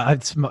 Yeah,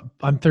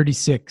 I'm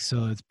 36,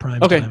 so it's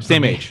prime. Okay,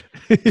 same age.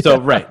 So,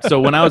 right. So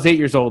when I was 8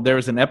 years old, there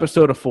was an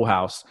episode of Full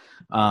House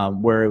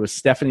where it was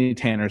Stephanie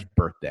Tanner's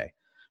birthday,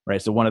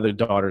 right? So one of their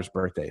daughter's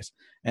birthdays.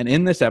 And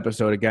in this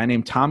episode, a guy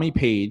named Tommy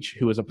Page,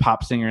 who was a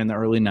pop singer in the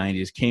early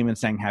 90s, came and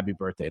sang happy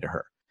birthday to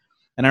her.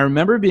 And I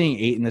remember being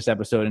 8 in this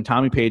episode, and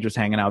Tommy Page was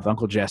hanging out with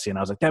Uncle Jesse, and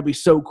I was like, that'd be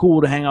so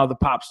cool to hang out with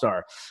a pop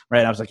star,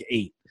 right? I was like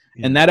 8.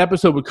 And that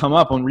episode would come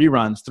up on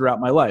reruns throughout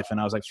my life. And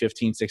I was like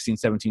 15, 16,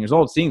 17 years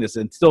old seeing this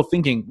and still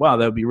thinking, wow,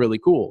 that would be really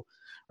cool,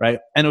 right?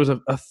 And it was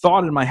a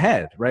thought in my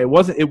head, right?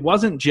 It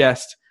wasn't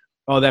just,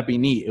 oh, that'd be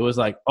neat. It was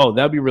like, oh,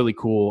 that'd be really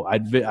cool.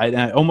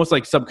 I almost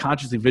like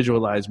subconsciously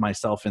visualized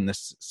myself in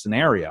this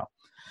scenario.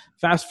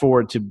 Fast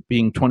forward to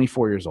being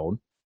 24 years old,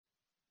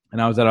 and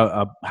I was at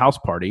a house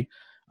party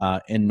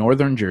in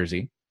northern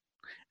Jersey,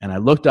 and I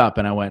looked up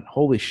and I went,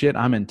 holy shit,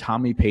 I'm in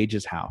Tommy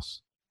Page's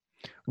house.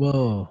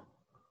 Whoa.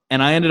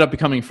 And I ended up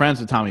becoming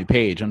friends with Tommy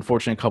Page.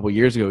 Unfortunately, a couple of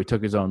years ago, he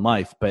took his own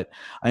life. But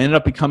I ended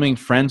up becoming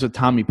friends with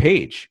Tommy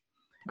Page.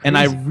 Crazy. And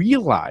I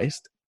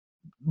realized,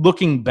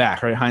 looking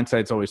back, right,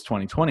 hindsight's always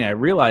 20/20, I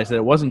realized that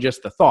it wasn't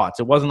just the thoughts.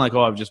 It wasn't like,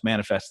 oh, I've just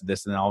manifested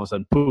this, and then all of a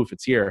sudden, poof,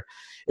 it's here.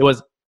 It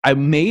was,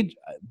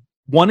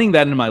 wanting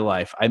that in my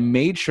life, I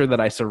made sure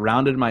that I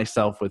surrounded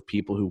myself with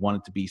people who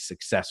wanted to be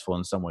successful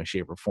in some way,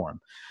 shape, or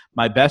form.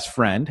 My best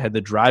friend had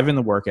the drive and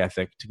the work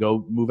ethic to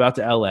go move out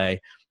to LA,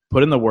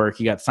 put in the work.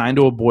 He got signed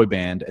to a boy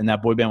band, and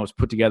that boy band was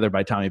put together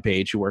by Tommy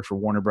Page, who worked for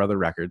Warner Brother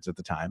Records at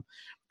the time.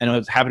 And it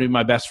was happened to be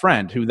my best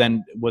friend, who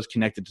then was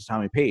connected to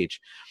Tommy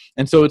Page.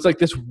 And so it's like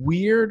this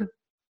weird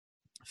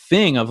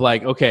thing of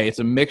like, okay, it's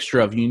a mixture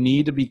of you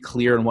need to be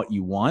clear on what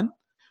you want,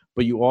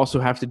 but you also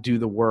have to do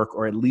the work,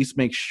 or at least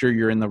make sure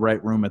you're in the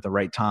right room at the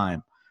right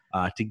time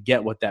to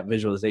get what that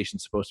visualization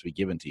is supposed to be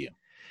given to you.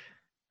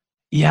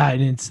 Yeah,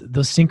 and it's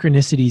those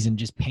synchronicities and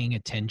just paying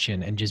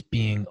attention and just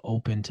being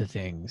open to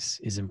things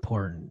is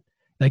important.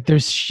 Like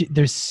there's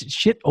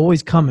shit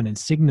always coming, and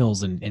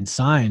signals and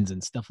signs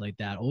and stuff like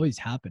that always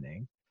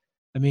happening.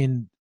 I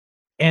mean,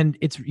 and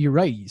you're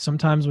right.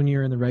 Sometimes when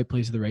you're in the right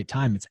place at the right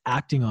time, it's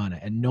acting on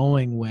it and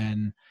knowing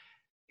when,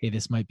 hey,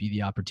 this might be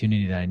the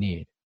opportunity that I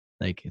need.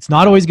 Like it's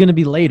not always going to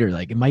be later.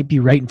 Like it might be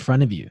right in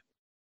front of you,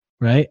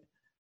 right?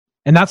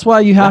 And that's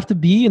why you have to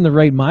be in the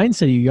right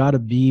mindset. You got to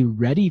be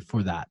ready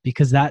for that,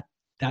 because that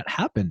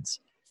happens.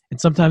 And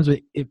sometimes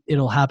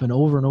it'll happen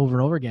over and over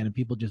and over again, and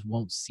people just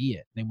won't see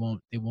it. They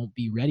won't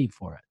be ready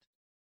for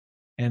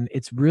it. And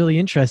it's really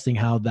interesting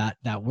how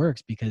that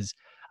works, because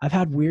I've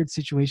had weird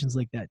situations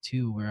like that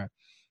too, where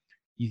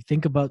you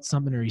think about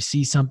something or you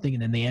see something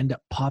and then they end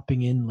up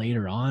popping in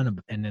later on,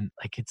 and then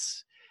like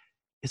it's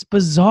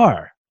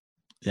bizarre.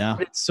 Yeah.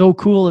 But it's so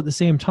cool at the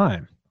same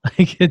time.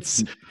 Like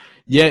it's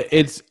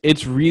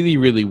really,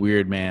 really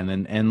weird, man.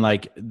 And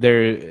like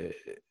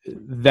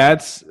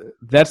that's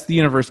the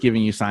universe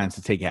giving you signs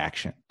to take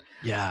action.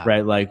 Yeah.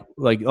 Right. Like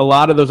a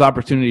lot of those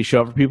opportunities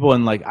show up for people.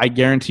 And like, I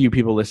guarantee you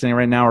people listening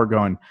right now are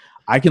going,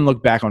 I can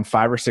look back on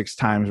 5 or 6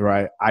 times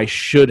where I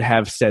should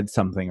have said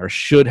something or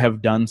should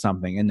have done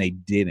something and they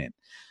didn't.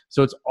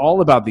 So it's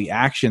all about the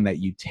action that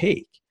you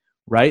take,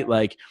 right?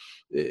 Like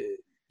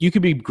you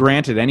could be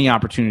granted any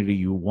opportunity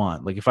you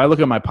want. Like if I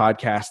look at my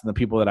podcast and the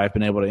people that I've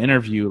been able to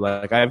interview,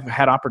 like I've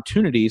had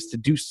opportunities to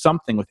do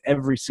something with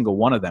every single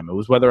one of them. It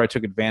was whether I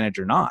took advantage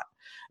or not.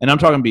 And I'm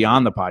talking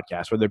beyond the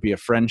podcast, whether it be a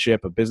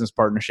friendship, a business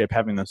partnership,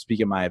 having them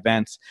speak at my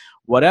events,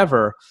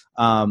 whatever,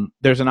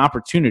 there's an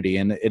opportunity,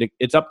 and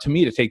it's up to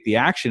me to take the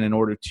action in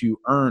order to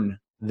earn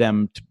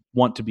them to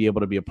want to be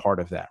able to be a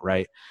part of that,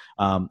 right?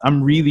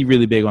 I'm really,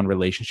 really big on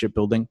relationship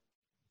building.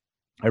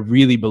 I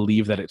really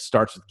believe that it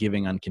starts with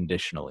giving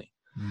unconditionally.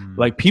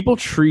 Like people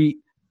treat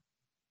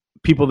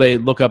people they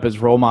look up as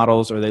role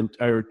models,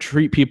 or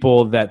treat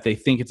people that they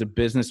think it's a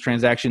business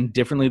transaction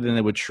differently than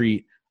they would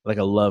treat like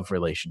a love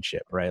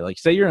relationship, right? Like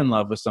say you're in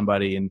love with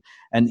somebody,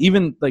 and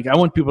even like I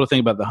want people to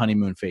think about the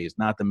honeymoon phase,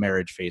 not the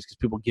marriage phase, because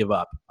people give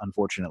up,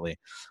 unfortunately.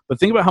 But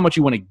think about how much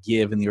you want to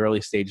give in the early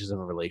stages of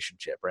a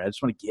relationship, right? I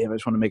just want to give. I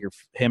just want to make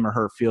him or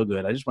her feel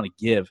good. I just want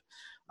to give.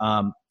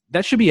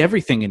 That should be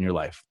everything in your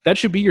life. That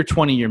should be your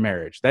 20-year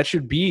marriage. That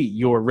should be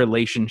your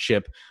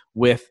relationship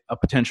with a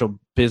potential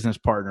business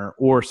partner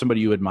or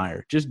somebody you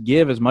admire. Just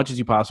give as much as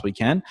you possibly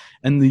can.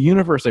 And the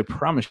universe, I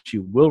promise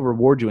you, will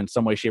reward you in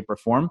some way, shape, or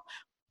form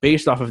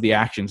based off of the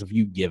actions of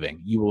you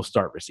giving. You will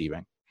start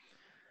receiving.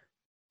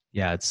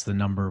 Yeah, it's the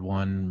number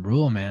one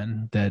rule,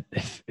 man. That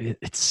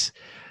it's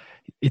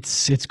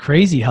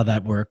crazy how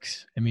that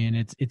works. I mean,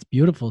 it's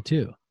beautiful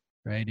too,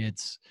 right?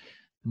 It's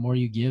the more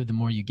you give, the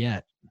more you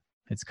get.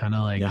 It's kind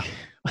of like,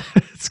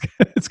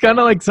 it's kind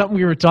of like something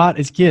we were taught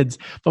as kids,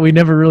 but we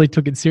never really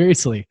took it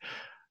seriously.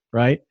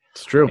 Right.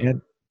 It's true.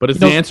 But it's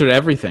the answer to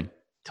everything.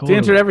 Totally.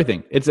 It's the answer to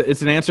everything.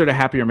 It's an answer to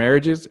happier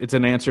marriages. It's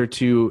an answer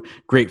to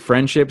great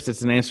friendships.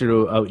 It's an answer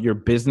to your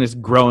business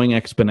growing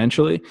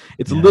exponentially.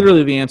 It's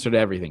literally the answer to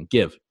everything.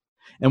 Give.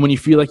 And when you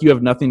feel like you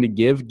have nothing to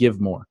give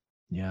more.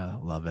 Yeah,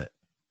 love it.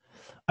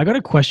 I got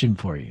a question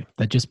for you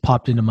that just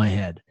popped into my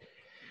head.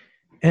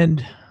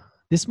 And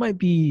this might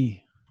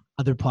be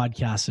other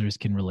podcasters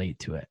can relate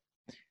to it.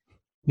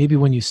 Maybe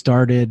when you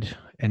started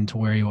and to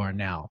where you are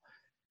now.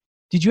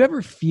 Did you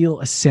ever feel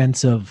a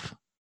sense of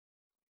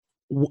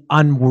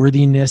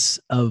unworthiness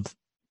of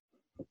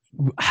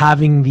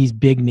having these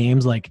big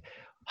names? Like,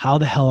 how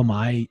the hell am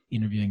I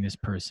interviewing this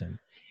person?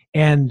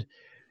 And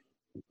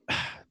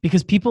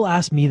because people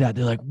ask me that,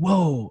 they're like,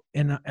 whoa.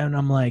 And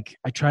I'm like,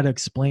 I try to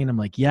explain. I'm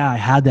like, yeah, I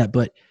had that.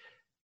 But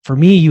for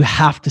me, you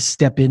have to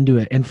step into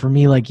it. And for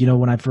me, like, you know,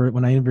 when I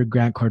interviewed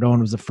Grant Cardone,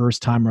 it was the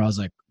first time where I was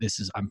like,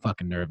 I'm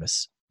fucking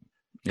nervous.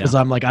 Because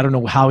I'm like, I don't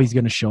know how he's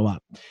going to show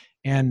up.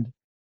 And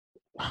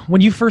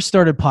when you first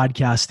started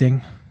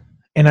podcasting,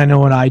 and I know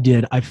what I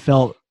did, I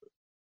felt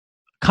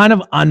kind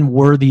of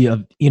unworthy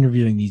of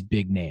interviewing these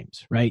big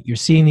names, right? You're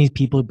seeing these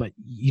people, but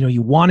you know,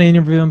 you want to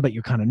interview them, but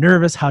you're kind of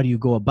nervous. How do you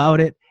go about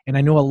it? And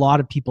I know a lot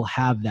of people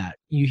have that.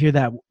 You hear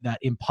that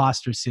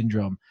imposter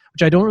syndrome,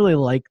 which I don't really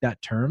like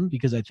that term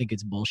because I think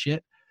it's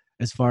bullshit.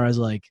 As far as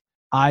like,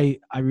 I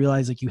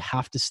realize like you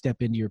have to step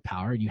into your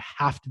power and you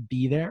have to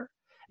be there.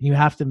 And you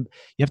have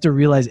to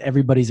realize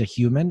everybody's a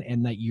human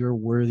and that you're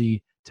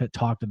worthy to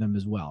talk to them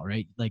as well,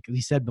 right? Like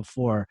we said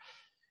before,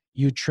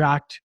 you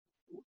attract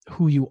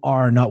who you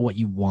are, not what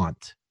you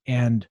want.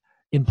 And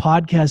in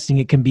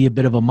podcasting, it can be a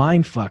bit of a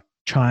mind fuck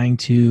trying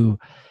to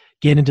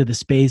get into the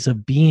space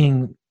of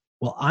being,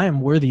 well, I am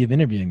worthy of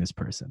interviewing this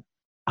person.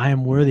 I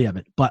am worthy of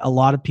it. But a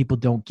lot of people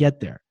don't get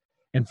there.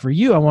 And for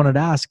you, I wanted to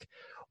ask,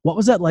 what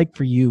was that like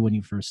for you when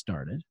you first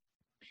started?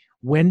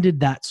 When did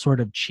that sort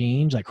of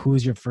change? Like, who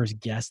was your first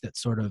guest that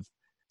sort of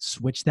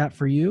switched that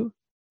for you?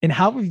 And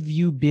how have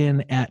you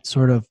been at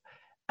sort of,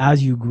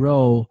 as you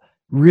grow,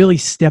 really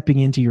stepping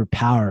into your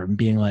power and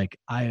being like,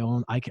 I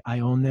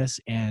own this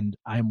and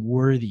I'm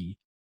worthy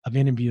of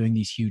interviewing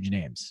these huge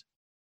names?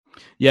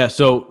 Yeah.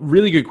 So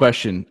really good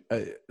question.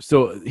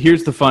 So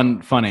here's the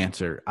fun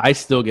answer. I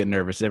still get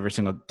nervous every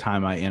single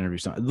time I interview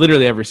someone,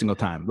 literally every single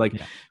time,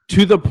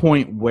 to the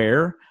point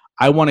where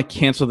I want to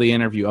cancel the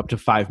interview up to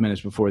 5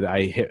 minutes before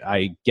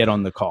I get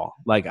on the call.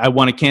 Like, I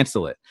want to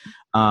cancel it.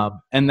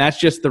 And that's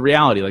just the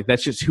reality. Like,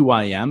 that's just who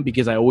I am,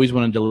 because I always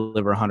want to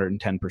deliver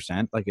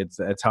 110%. Like,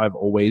 that's how I've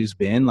always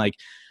been. Like,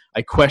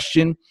 I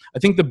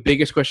think the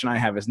biggest question I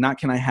have is not,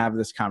 can I have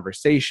this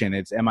conversation?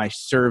 It's, am I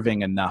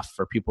serving enough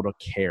for people to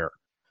care,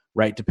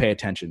 right? To pay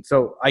attention.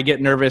 So I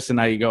get nervous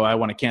and I go, I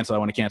want to cancel.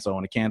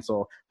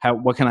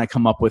 What can I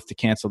come up with to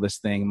cancel this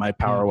thing? My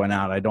power went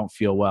out. I don't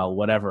feel well,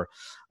 whatever.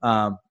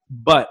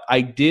 But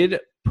I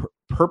did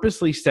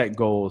purposely set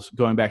goals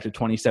going back to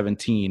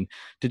 2017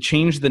 to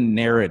change the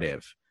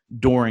narrative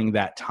during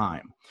that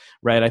time,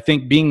 right? I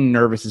think being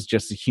nervous is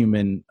just a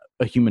human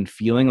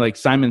feeling. Like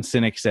Simon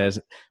Sinek says,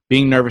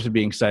 being nervous and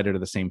being excited are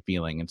the same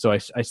feeling. And so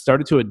I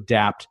started to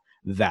adapt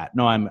that.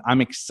 No,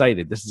 I'm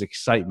excited. This is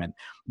excitement.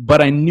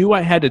 But I knew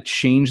I had to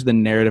change the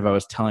narrative I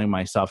was telling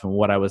myself and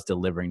what I was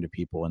delivering to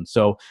people. And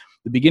so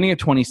the beginning of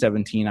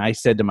 2017, I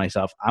said to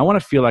myself, I want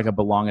to feel like I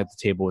belong at the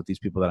table with these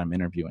people that I'm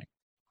interviewing.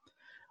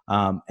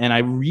 And I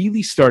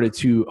really started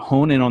to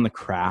hone in on the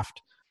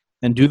craft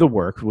and do the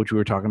work, which we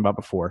were talking about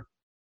before,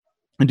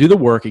 and do the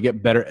work and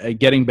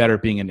getting better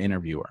at being an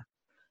interviewer.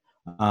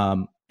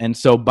 And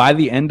so by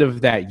the end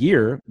of that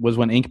year was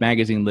when Inc.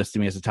 magazine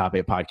listed me as a top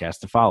 8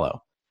 podcast to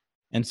follow.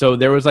 And so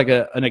there was like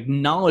an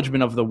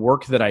acknowledgement of the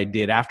work that I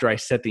did after I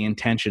set the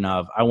intention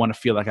of, I want to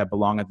feel like I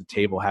belong at the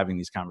table having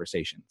these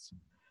conversations.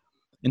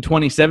 In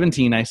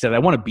 2017, I said, I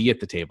want to be at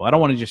the table. I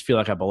don't want to just feel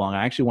like I belong.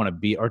 I actually want to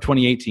be, or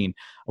 2018,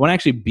 I want to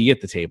actually be at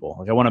the table.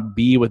 Like, I want to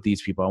be with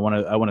these people. I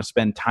want to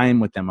spend time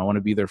with them. I want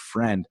to be their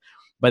friend.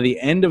 By the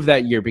end of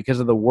that year, because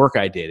of the work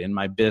I did in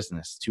my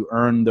business to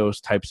earn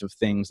those types of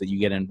things that you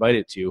get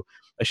invited to,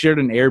 I shared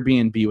an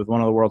Airbnb with one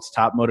of the world's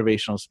top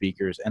motivational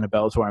speakers and a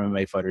Bellator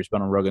MMA fighter who's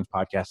been on Rogan's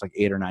podcast like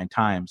 8 or 9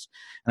 times.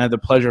 And I had the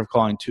pleasure of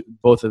calling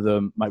both of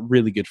them my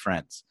really good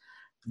friends.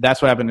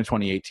 That's what happened in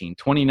 2018.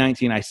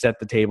 2019, I set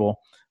the table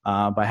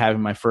by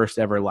having my first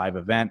ever live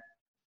event.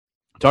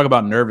 Talk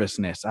about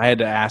nervousness. I had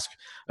to ask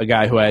a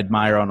guy who I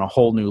admire on a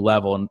whole new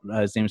level, and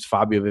his name is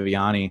Fabio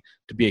Viviani,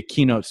 to be a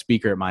keynote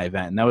speaker at my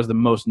event. And that was the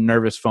most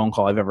nervous phone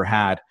call I've ever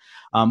had.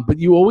 But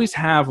you always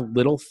have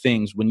little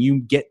things when you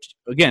get,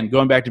 again,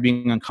 going back to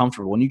being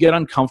uncomfortable, when you get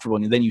uncomfortable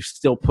and then you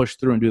still push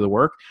through and do the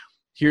work,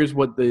 here's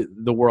what the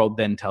world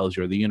then tells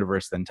you, or the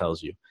universe then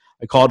tells you.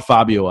 I called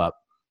Fabio up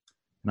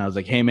and I was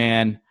like, hey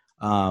man,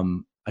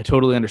 I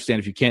totally understand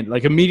if you can't,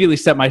 like, immediately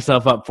set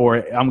myself up for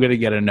it. I'm going to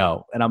get a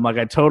no. And I'm like,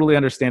 I totally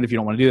understand if you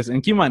don't want to do this.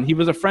 And keep in mind, he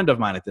was a friend of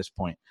mine at this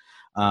point.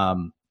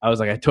 I was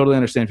like, I totally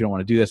understand if you don't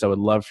want to do this. I would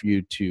love for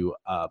you to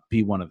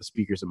be one of the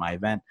speakers at my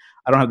event.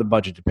 I don't have the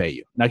budget to pay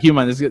you. Now, keep in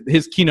mind,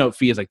 his keynote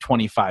fee is like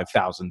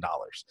 $25,000.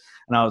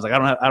 And I was like,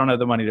 I don't have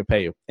the money to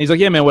pay you. And he's like,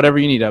 yeah, man, whatever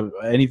you need.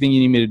 Anything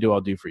you need me to do,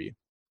 I'll do for you.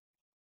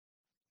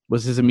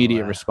 Was his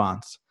immediate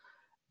response.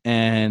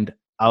 And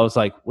I was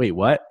like, wait,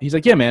 what? He's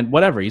like, yeah, man,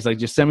 whatever. He's like,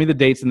 just send me the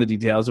dates and the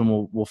details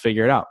and we'll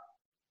figure it out.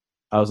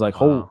 I was like,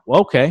 oh,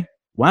 okay.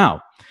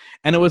 Wow.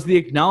 And it was the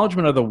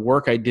acknowledgement of the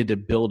work I did to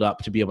build up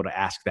to be able to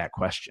ask that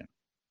question,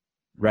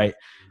 right?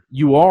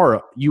 You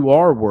are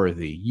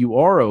worthy. You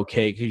are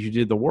okay because you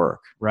did the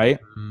work, right?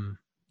 Mm.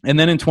 And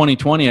then in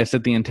 2020, I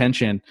set the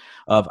intention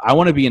of I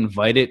want to be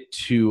invited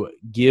to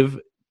give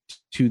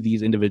to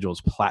these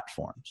individuals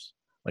platforms.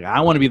 Like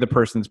I want to be the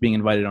person that's being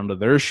invited onto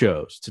their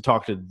shows to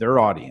talk to their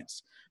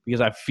audience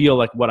because I feel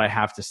like what I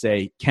have to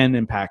say can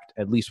impact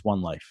at least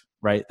one life,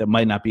 right? That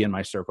might not be in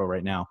my circle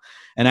right now.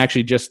 And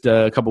actually just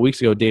a couple of weeks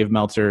ago, Dave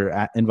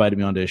Meltzer invited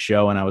me onto his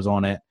show and I was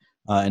on it.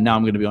 And now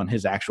I'm going to be on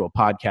his actual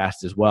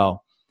podcast as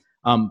well.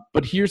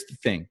 But here's the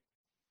thing.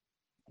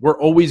 We're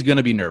always going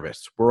to be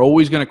nervous. We're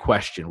always going to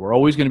question. We're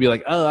always going to be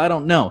like, oh, I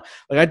don't know.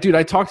 Like,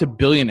 I talk to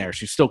billionaires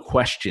who still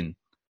question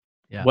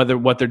whether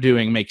what they're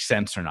doing makes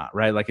sense or not,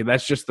 right? Like,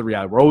 that's just the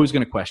reality. We're always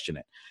going to question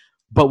it.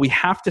 But we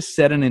have to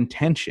set an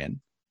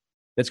intention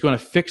that's going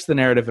to fix the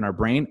narrative in our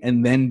brain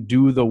and then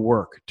do the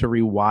work to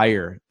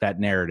rewire that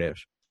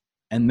narrative.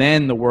 And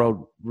then the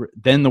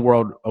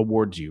world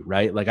awards you,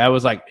 right? Like, I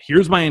was like,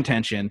 here's my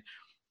intention.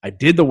 I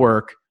did the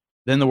work.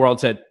 Then the world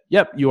said,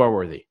 yep, you are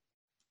worthy.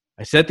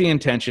 I set the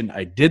intention.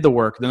 I did the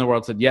work. Then the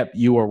world said, yep,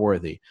 you are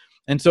worthy.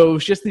 And so it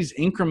was just these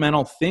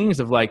incremental things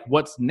of like,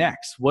 what's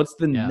next? What's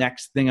the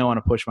next thing I want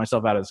to push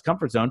myself out of this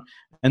comfort zone?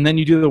 And then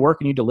you do the work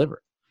and you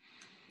deliver.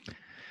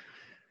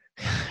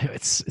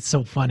 It's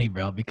so funny,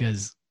 bro,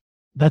 because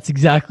that's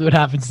exactly what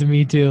happens to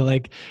me too.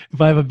 Like if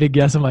I have a big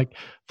guest, I'm like,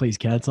 please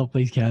cancel,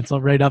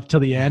 right up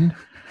till the end.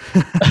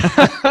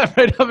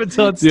 Right up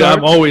until it starts. Dude,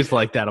 I'm always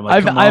like that. I'm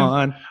like, come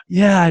on.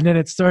 Yeah. And then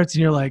it starts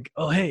and you're like,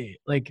 oh, hey,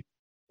 like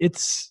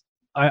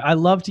I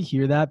love to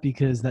hear that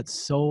because that's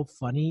so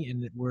funny.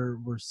 And we're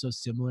so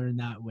similar in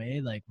that way.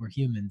 Like we're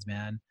humans,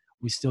 man.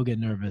 We still get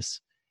nervous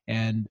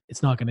and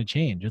it's not going to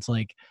change. It's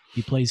like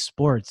you play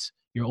sports.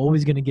 You're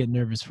always going to get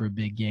nervous for a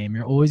big game.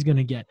 You're always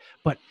going to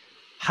but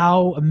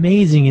how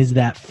amazing is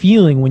that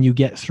feeling when you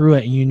get through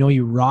it and you know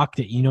you rocked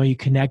it, you know you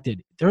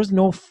connected. There's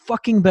no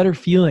fucking better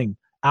feeling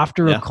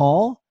after a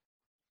call,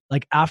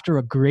 like after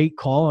a great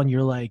call and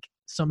you're like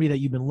somebody that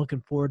you've been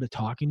looking forward to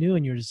talking to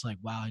and you're just like,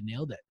 wow, I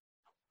nailed it.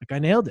 Like I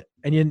nailed it.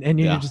 And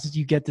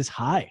you get this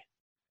high.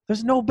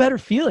 There's no better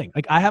feeling.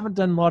 Like I haven't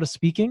done a lot of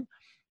speaking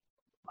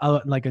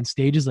like on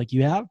stages like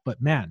you have,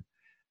 but man,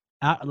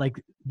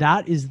 like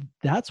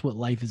that's what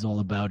life is all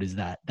about, is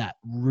that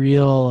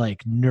real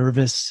like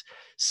nervous,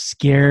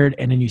 scared,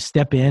 and then you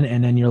step in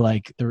and then you're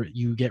like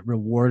you get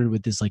rewarded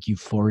with this like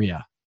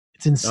euphoria.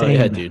 It's insane.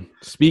 Oh, yeah, dude.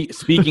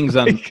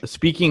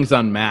 Speaking's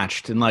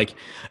unmatched, and like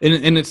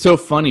and it's so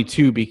funny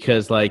too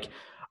because like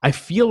I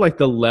feel like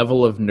the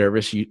level of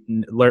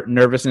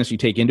nervousness you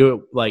take into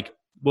it like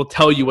will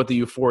tell you what the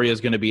euphoria is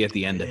going to be at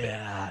the end of it.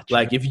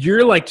 Like if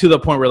you're like to the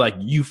point where like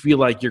you feel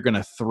like you're going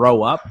to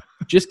throw up,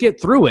 just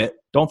get through it.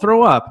 Don't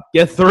throw up.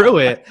 Get through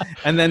it,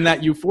 and then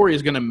that euphoria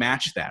is going to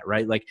match that,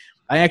 right? Like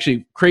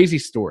crazy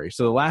story.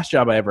 So the last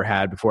job I ever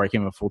had before I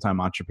became a full-time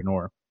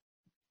entrepreneur,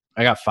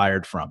 I got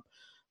fired from.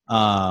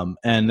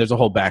 And there's a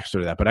whole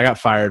backstory to that, but I got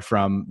fired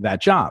from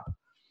that job.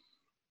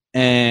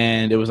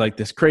 And it was like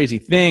this crazy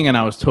thing, and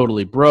I was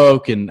totally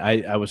broke, and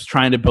I was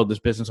trying to build this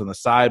business on the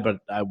side, but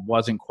I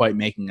wasn't quite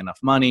making enough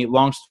money.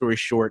 Long story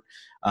short,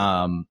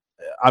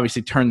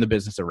 obviously turned the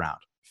business around.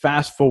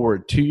 Fast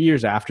forward 2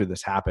 years after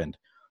this happened,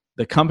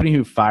 the company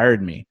who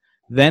fired me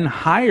then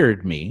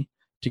hired me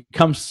to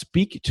come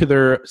speak to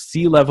their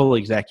C-level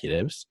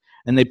executives,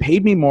 and they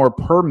paid me more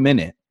per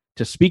minute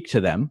to speak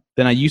to them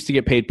than I used to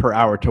get paid per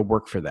hour to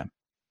work for them.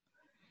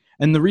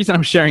 And the reason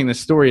I'm sharing this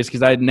story is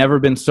because I had never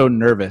been so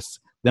nervous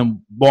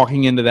than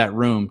walking into that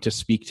room to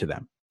speak to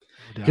them.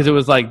 Because it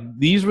was like,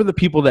 these were the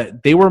people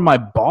they were my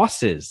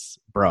bosses,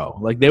 bro.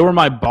 Like they were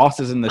my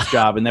bosses in this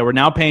job, and they were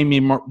now paying me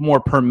more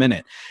per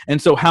minute.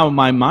 And so how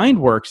my mind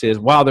works is,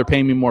 wow, they're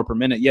paying me more per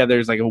minute. Yeah,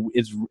 there's like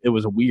it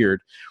was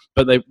weird,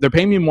 but they're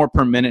paying me more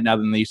per minute now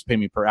than they used to pay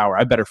me per hour.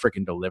 I better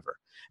freaking deliver.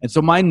 And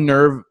so my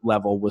nerve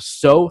level was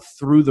so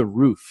through the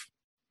roof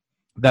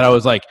that I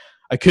was like,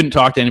 I couldn't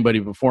talk to anybody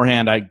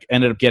beforehand. I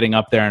ended up getting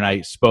up there and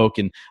I spoke,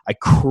 and I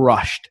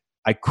crushed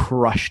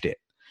it,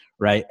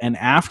 right? And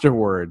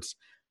afterwards,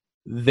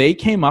 they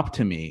came up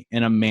to me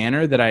in a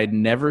manner that I had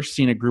never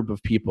seen a group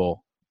of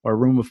people or a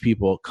room of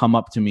people come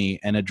up to me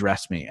and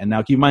address me. And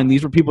now keep in mind,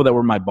 these were people that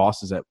were my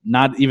bosses at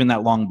not even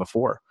that long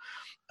before.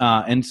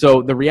 And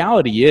so the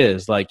reality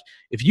is, like,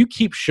 if you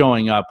keep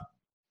showing up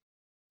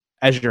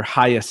as your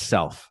highest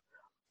self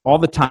all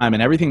the time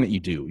and everything that you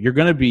do, you're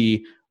going to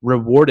be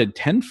rewarded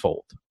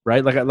tenfold,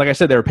 right? Like I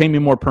said, they were paying me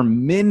more per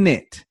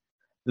minute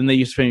than they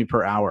used to pay me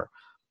per hour.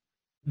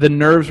 The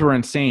nerves were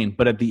insane,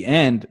 but at the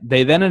end,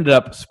 they then ended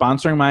up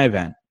sponsoring my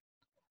event,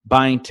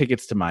 buying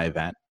tickets to my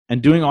event,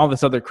 and doing all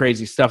this other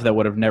crazy stuff that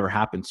would have never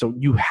happened. So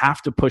you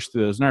have to push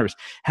through those nerves.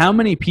 How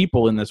many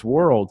people in this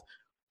world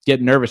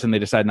get nervous and they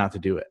decide not to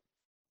do it?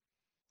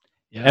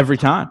 Yeah. Every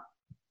time.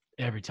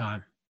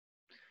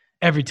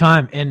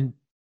 And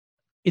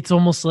it's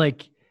almost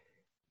like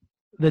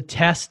the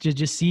test to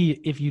just see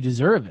if you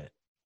deserve it,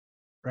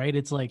 right?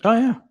 It's like, oh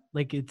yeah,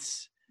 like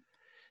it's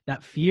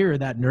that fear,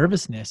 that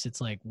nervousness. It's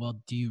like,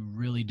 well, do you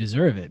really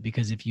deserve it?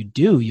 Because if you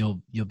do,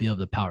 you'll be able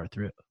to power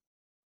through.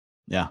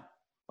 Yeah.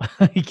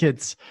 Like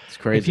it's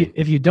crazy.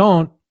 If you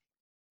don't,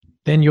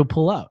 then you'll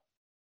pull out.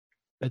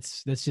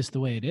 That's just the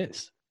way it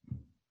is.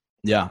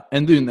 Yeah.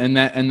 And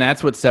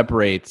that's what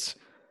separates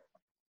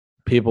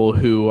people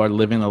who are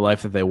living the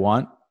life that they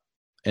want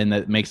and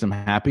that makes them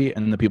happy,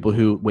 and the people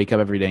who wake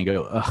up every day and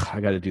go, ugh, I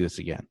got to do this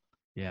again.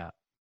 Yeah.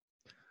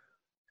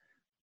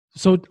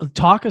 So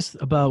talk us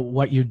about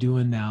what you're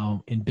doing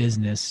now in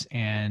business,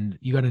 and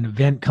you got an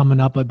event coming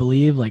up, I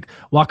believe. Like,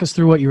 walk us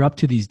through what you're up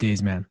to these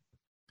days, man.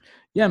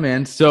 Yeah,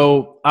 man.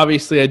 So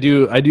obviously I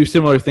do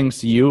similar things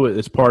to you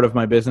as part of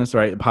my business,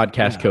 right?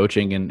 Podcast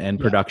coaching and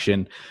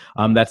production.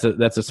 That's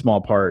a small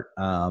part.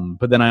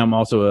 But then I am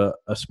also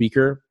a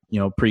speaker.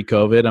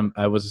 Pre-COVID,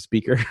 I was a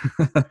speaker.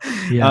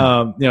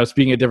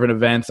 Speaking at different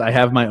events. I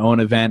have my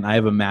own event. I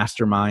have a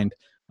mastermind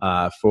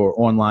for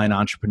online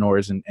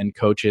entrepreneurs and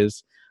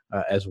coaches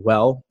as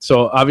well.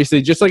 So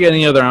obviously, just like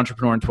any other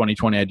entrepreneur in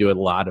 2020, I do a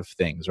lot of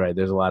things, right?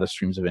 There's a lot of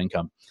streams of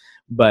income.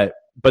 But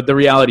the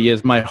reality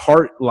is my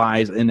heart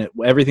lies in it.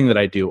 Everything that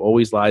I do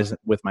always lies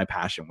with my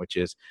passion, which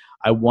is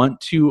I want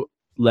to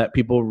let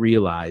people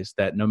realize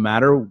that no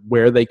matter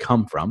where they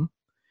come from,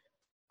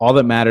 all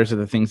that matters are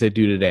the things they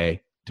do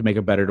today to make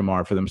a better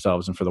tomorrow for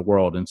themselves and for the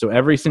world. And so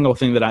every single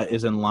thing that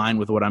is in line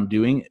with what I'm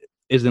doing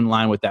is in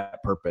line with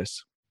that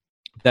purpose.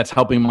 That's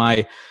helping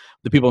the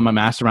people in my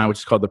mastermind, which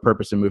is called the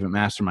Purpose and Movement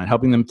Mastermind,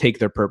 helping them take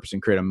their purpose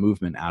and create a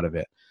movement out of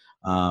it.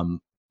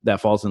 That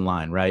falls in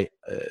line, right?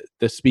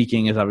 The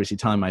speaking is obviously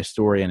telling my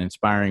story and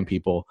inspiring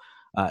people.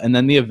 And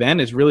then the event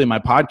is really my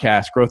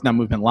podcast, Growth Now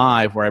Movement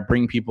Live, where I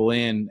bring people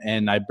in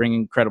and I bring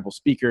incredible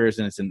speakers,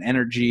 and it's an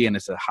energy and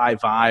it's a high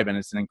vibe and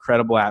it's an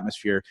incredible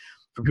atmosphere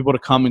for people to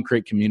come and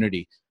create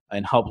community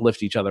and help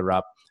lift each other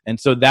up. And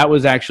so that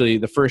was actually,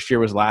 the first year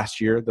was last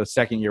year. The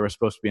second year was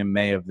supposed to be in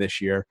May of this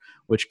year,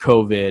 which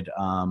COVID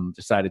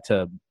decided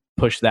to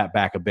push that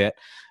back a bit.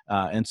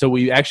 And so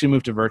we actually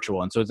moved to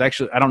virtual. And so it's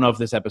actually, I don't know if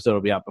this episode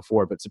will be out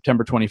before, but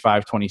September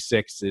 25,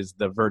 26 is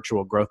the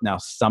virtual Growth Now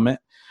Summit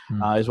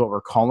is what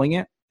we're calling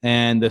it.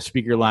 And the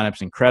speaker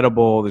lineup's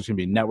incredible. There's going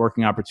to be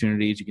networking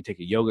opportunities. You can take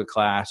a yoga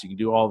class. You can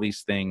do all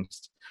these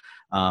things.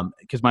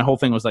 Because my whole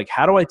thing was like,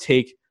 how do I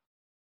take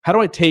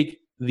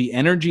the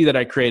energy that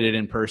I created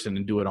in person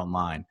and do it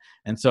online?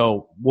 And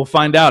so we'll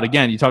find out.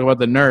 Again, you talk about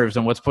the nerves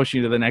and what's pushing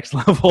you to the next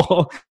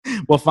level.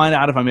 We'll find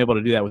out if I'm able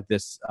to do that with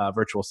this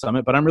virtual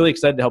summit. But I'm really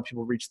excited to help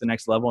people reach the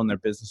next level in their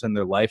business and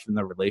their life and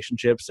their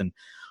relationships and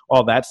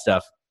all that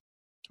stuff.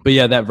 But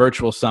yeah, that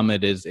virtual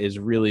summit is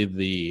really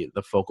the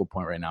focal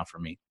point right now for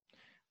me.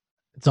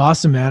 It's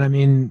awesome, man. I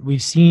mean,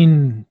 we've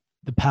seen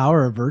the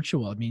power of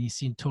virtual. I mean, you've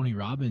seen Tony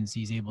Robbins.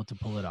 He's able to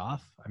pull it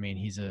off. I mean,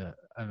 he's an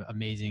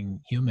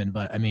amazing human.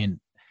 But I mean,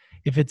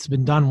 if it's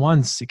been done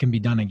once, it can be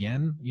done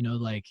again.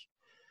 Like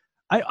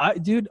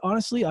dude,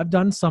 honestly, I've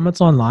done summits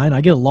online.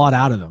 I get a lot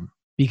out of them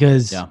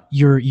because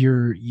you're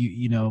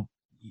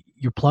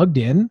plugged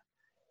in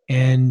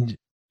and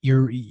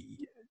you're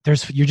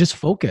just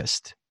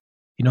focused.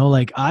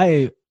 Like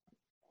I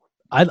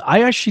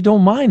actually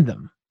don't mind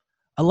them.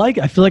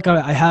 I feel like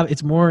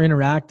it's more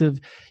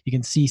interactive. You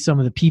can see some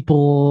of the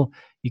people.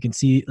 You can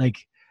see, like,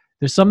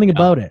 there's something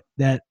about it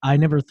that I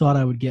never thought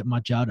I would get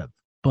much out of.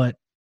 But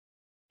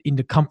in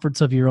the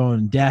comforts of your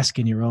own desk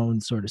and your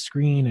own sort of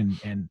screen,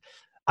 and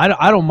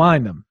I don't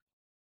mind them.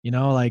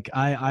 Like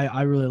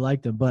I really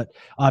like them. But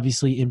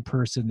obviously in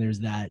person there's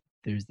that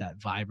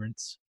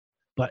vibrance.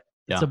 But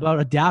it's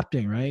about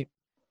adapting, right?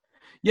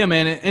 Yeah,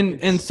 man.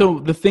 And so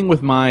the thing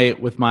with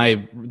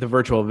the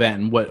virtual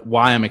event and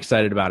why I'm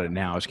excited about it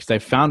now is because I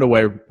found a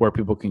way where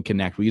people can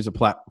connect. We use a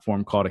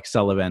platform called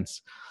Excel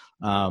Events,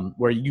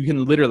 where you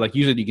can literally, like,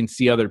 use it. You can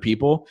see other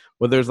people,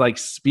 where there's like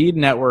speed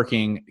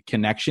networking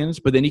connections,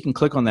 but then you can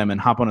click on them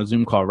and hop on a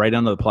Zoom call right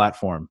onto the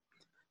platform,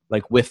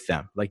 like with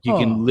them. Like you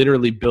can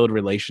literally build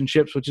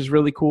relationships, which is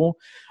really cool.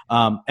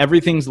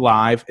 Everything's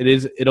live.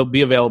 It'll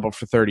be available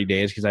for 30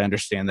 days because I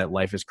understand that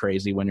life is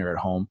crazy when you're at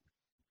home.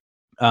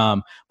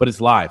 But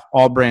it's live,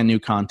 all brand new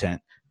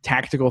content,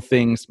 tactical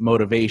things,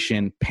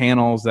 motivation,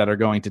 panels that are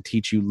going to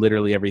teach you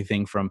literally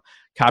everything from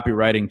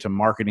copywriting to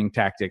marketing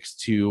tactics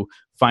to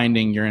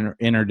finding your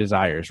inner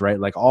desires, right?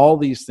 Like all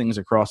these things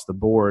across the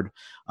board.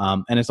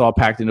 And it's all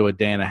packed into a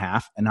day and a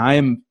half. And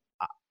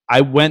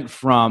I went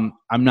from,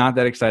 I'm not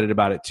that excited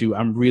about it to,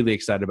 I'm really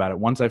excited about it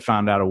once I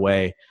found out a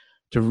way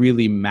to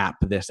really map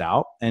this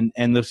out. And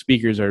the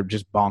speakers are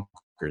just bonkers,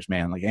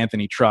 man. Like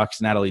Anthony Trucks,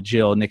 Natalie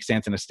Jill, Nick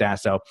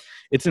Santonastasso.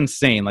 It's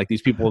insane. Like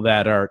these people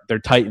they're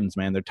titans,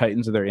 man. They're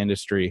titans of their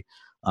industry.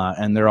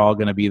 And they're all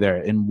going to be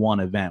there in one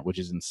event, which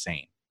is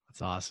insane.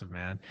 That's awesome,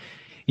 man.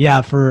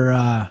 Yeah.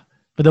 For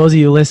those of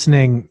you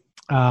listening,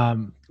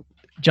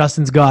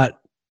 Justin's got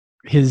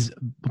a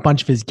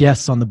bunch of his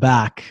guests on the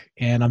back,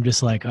 and I'm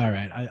just like, all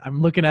right,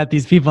 I'm looking at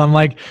these people. I'm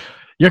like,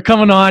 you're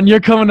coming on.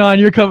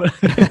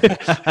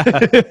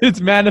 It's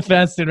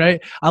manifested,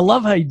 right? I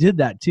love how you did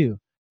that too.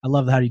 I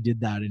love how you did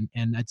that.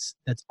 And that's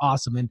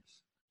awesome. And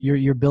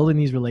you're building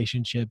these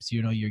relationships,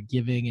 you know, you're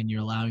giving and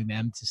you're allowing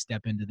them to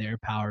step into their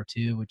power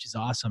too, which is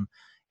awesome.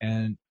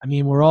 And I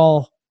mean, we're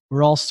all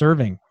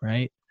serving,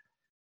 right?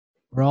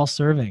 We're all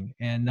serving,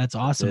 and that's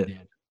awesome,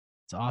 dude.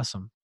 It's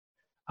awesome.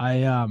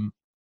 I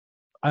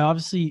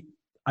obviously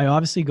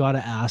got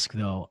to ask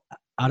though,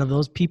 out of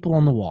those people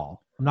on the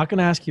wall, I'm not going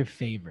to ask your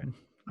favorite.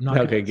 I'm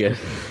not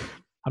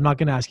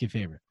going to ask your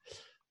favorite,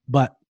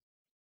 but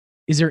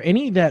is there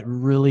any that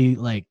really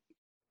like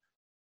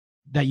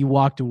that you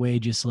walked away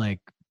just like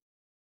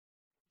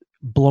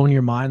blown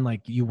your mind,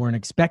 like you weren't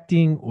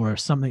expecting, or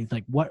something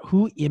like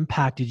who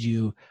impacted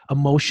you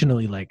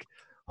emotionally? Like,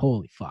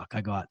 holy fuck,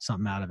 I got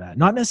something out of that.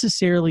 Not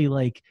necessarily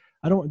like,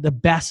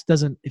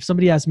 if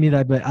somebody asked me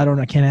that, but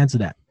I can't answer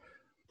that.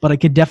 But I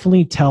could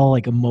definitely tell,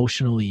 like,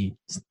 emotionally,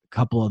 a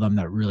couple of them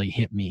that really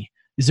hit me.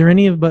 Is there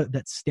any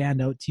that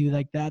stand out to you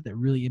like that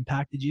really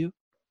impacted you?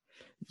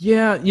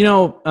 Yeah, you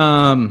know,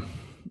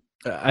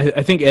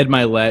 I think Ed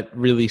Milet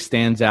really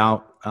stands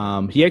out.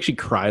 He actually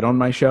cried on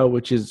my show,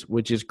 which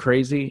is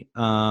crazy.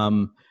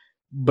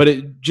 But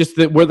it just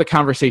where the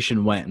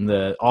conversation went and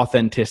the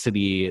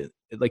authenticity.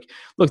 Like,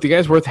 look, the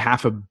guy's worth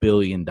 $500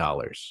 million.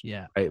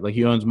 Yeah. Right. Like,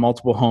 he owns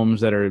multiple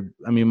homes that are,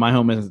 I mean, my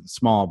home isn't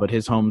small, but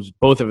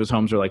both of his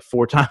homes are like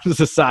 4 times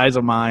the size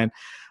of mine.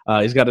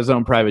 He's got his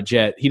own private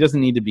jet. He doesn't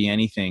need to be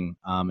anything.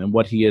 And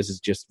what he is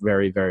just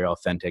very, very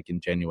authentic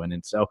and genuine.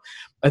 And so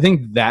I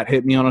think that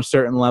hit me on a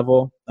certain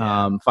level.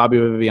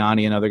 Fabio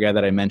Viviani, another guy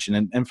that I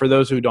mentioned. And for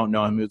those who don't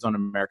know him, he was on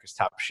America's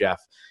Top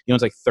Chef. He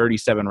owns like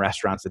 37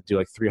 restaurants that do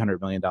like $300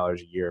 million a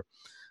year.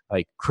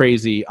 Like,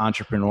 crazy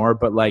entrepreneur,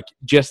 but like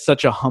just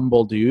such a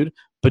humble dude,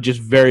 but just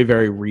very,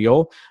 very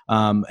real.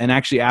 And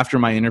actually, after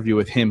my interview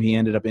with him, he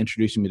ended up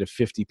introducing me to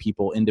 50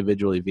 people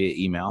individually via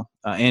email,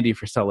 Andy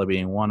Frisella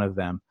being one of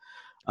them.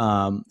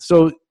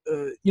 So,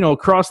 you know,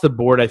 across the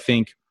board, I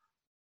think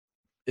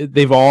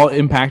they've all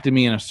impacted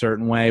me in a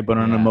certain way, but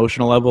on an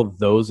emotional level,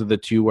 those are the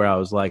two where I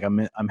was like, I'm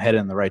headed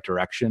in the right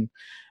direction.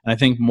 And I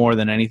think more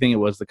than anything, it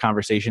was the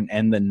conversation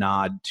and the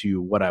nod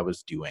to what I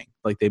was doing.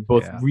 Like, they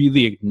both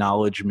really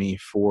acknowledged me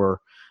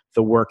for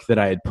the work that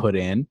I had put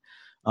in.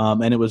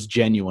 And it was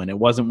genuine. It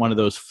wasn't one of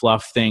those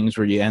fluff things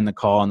where you end the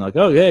call and like,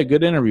 oh yeah,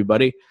 good interview,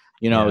 buddy.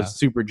 You know, it was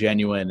super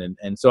genuine.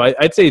 And so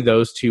I'd say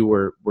those two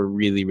were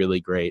really,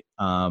 really great.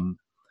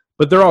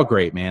 But they're all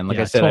great, man. Like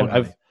I said,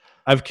 totally.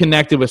 I've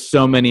connected with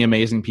so many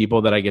amazing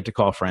people that I get to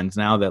call friends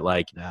now that,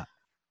 like,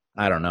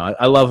 I don't know.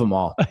 I love them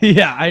all.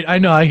 Yeah, I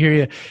know. I hear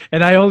you.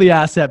 And I only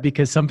ask that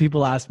because some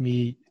people ask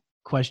me a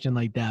question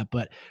like that.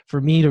 But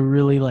for me to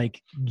really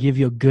like give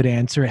you a good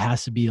answer, it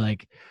has to be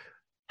like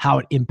how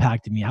it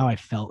impacted me, how I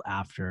felt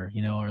after,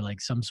 you know, or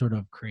like some sort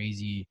of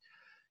crazy,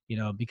 you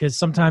know, because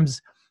sometimes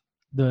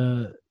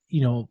the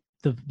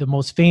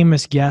most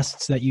famous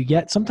guests that you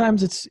get,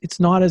 sometimes it's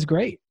not as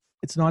great.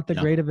 It's not that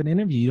great of an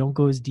interview. You don't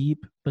go as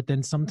deep, but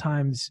then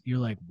sometimes you're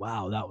like,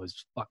 wow, that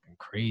was fucking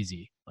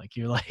crazy. Like,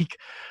 you're like,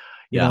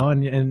 you know,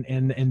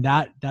 and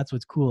that's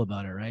what's cool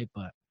about it. Right.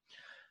 But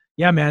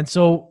yeah, man.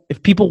 So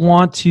if people they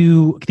want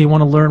to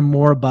learn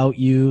more about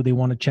you, they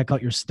want to check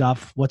out your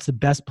stuff, what's the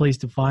best place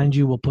to find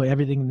you? We'll put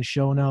everything in the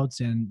show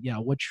notes. And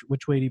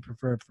which way do you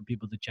prefer for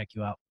people to check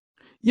you out?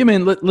 Yeah,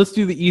 man, let's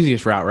do the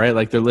easiest route, right?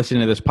 Like, they're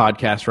listening to this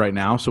podcast right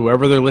now. So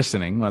wherever they're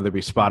listening, whether it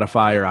be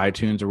Spotify or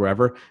iTunes or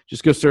wherever,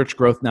 just go search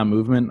Growth Now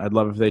Movement. I'd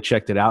love if they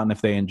checked it out. And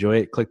if they enjoy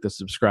it, click the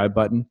subscribe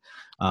button.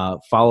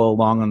 Follow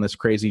along on this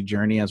crazy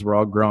journey as we're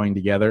all growing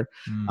together.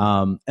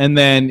 And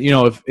then, you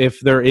know, if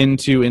they're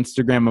into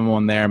Instagram, I'm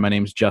on there. My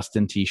name's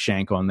Justin T.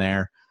 Shank on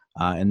there.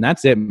 And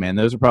that's it, man.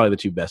 Those are probably the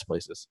two best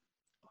places.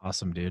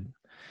 Awesome, dude.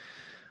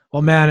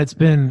 Well, man, it's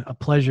been a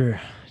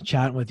pleasure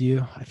chatting with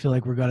you. I feel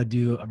like we're going to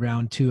do a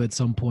round 2 at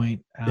some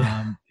point.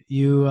 I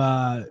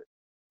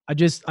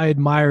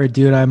admire it,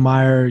 dude. I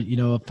admire, you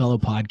know, a fellow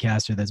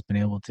podcaster that's been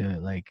able to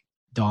like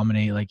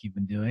dominate like you've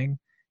been doing.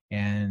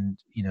 And,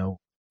 you know,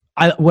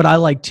 what I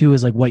like too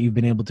is like what you've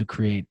been able to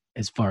create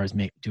as far as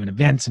doing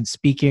events and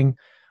speaking,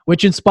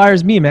 which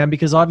inspires me, man,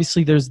 because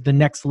obviously there's the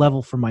next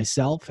level for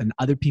myself and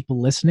other people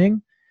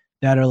listening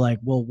that are like,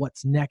 well,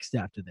 what's next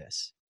after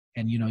this?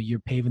 And, you know, you're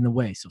paving the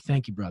way. So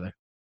thank you, brother.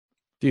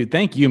 Dude,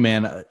 thank you,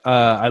 man.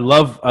 I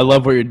love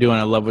what you're doing.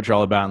 I love what you're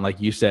all about. And like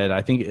you said,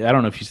 I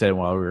don't know if you said it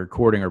while we were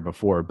recording or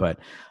before, but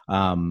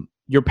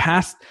you're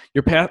past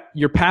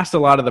a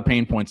lot of the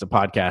pain points of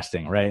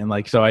podcasting, right? And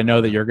like, so I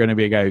know that you're going to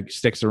be a guy who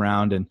sticks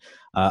around, and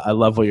I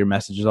love what your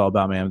message is all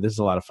about, man. This is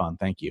a lot of fun.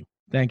 Thank you.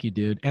 Thank you,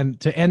 dude. And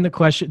to end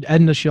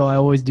the show, I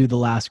always do the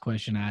last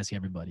question I ask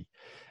everybody.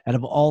 Out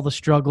of all the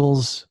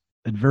struggles,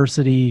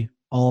 adversity,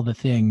 all the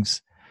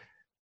things,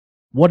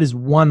 what is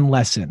one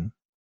lesson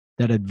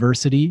that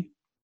adversity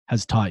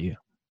has taught you?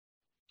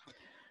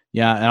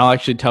 Yeah, and I'll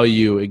actually tell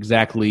you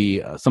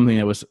exactly something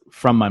that was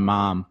from my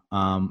mom.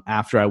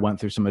 After I went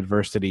through some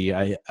adversity,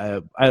 I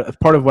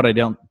part of what I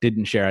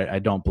didn't share, I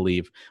don't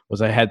believe,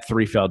 was I had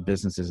 3 failed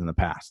businesses in the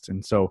past,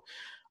 and so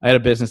I had a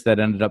business that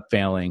ended up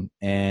failing,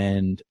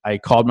 and I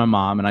called my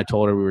mom and I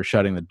told her we were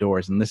shutting the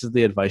doors, and this is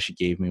the advice she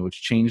gave me,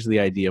 which changed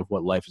the idea of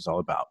what life is all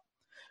about.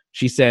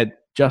 She said,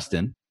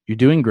 "Justin, you're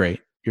doing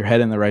great. You're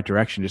heading in the right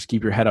direction. Just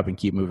keep your head up and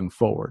keep moving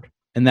forward."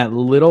 And that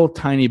little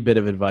tiny bit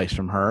of advice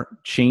from her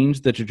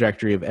changed the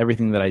trajectory of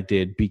everything that I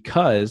did,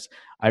 because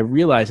I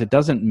realized it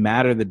doesn't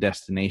matter the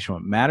destination.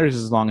 What matters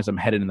is as long as I'm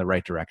headed in the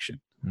right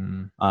direction.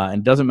 And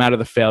it doesn't matter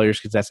the failures,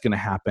 because that's going to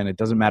happen. It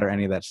doesn't matter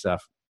any of that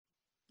stuff.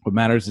 What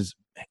matters is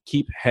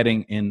keep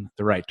heading in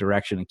the right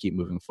direction and keep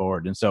moving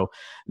forward. And so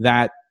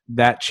that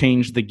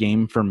changed the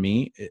game for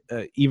me.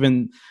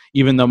 Even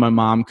though my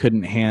mom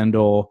couldn't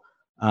handle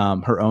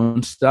her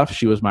own stuff,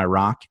 she was my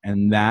rock.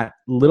 And that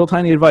little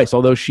tiny advice,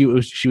 although she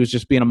was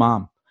just being a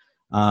mom,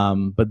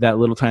 but that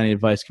little tiny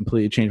advice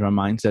completely changed my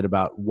mindset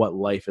about what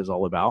life is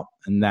all about.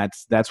 And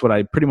that's what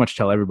I pretty much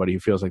tell everybody who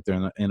feels like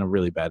they're in a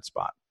really bad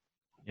spot.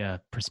 Yeah,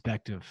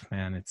 perspective,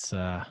 man. It's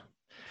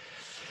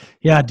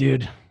yeah,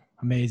 dude,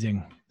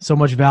 amazing. So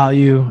much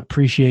value.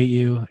 Appreciate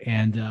you.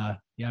 And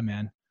yeah,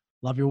 man,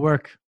 love your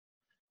work.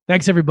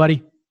 Thanks,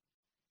 everybody.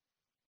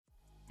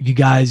 If you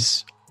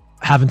guys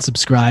haven't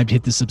subscribed,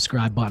 hit the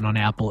subscribe button on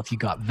Apple. If you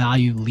got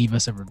value, leave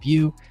us a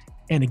review.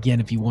 And again,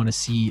 if you want to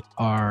see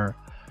our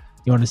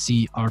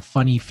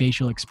funny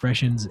facial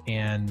expressions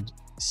and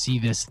see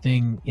this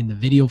thing in the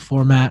video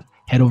format,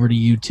 head over to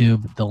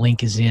YouTube. The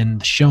link is in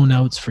the show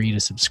notes for you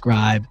to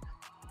subscribe.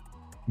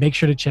 Make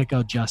sure to check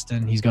out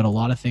Justin. He's got a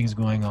lot of things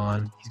going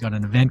on. He's got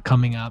an event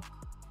coming up.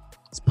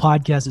 His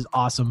podcast is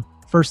awesome.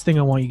 First thing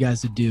I want you guys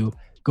to do,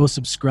 go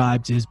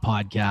subscribe to his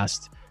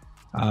podcast.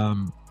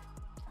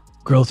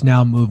 Growth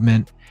Now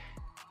Movement.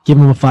 Give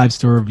him a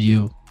 5-star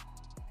review.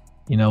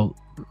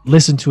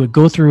 Listen to it.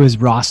 Go through his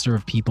roster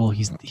of people.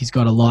 He's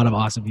got a lot of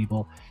awesome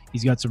people.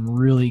 He's got some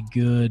really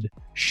good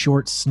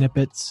short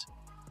snippets,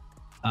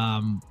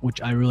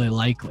 which I really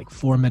like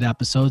 4-minute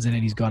episodes, and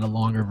then he's got a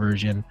longer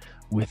version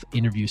with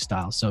interview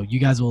style. So you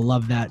guys will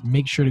love that.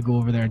 Make sure to go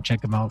over there and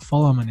check him out.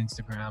 Follow him on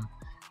Instagram.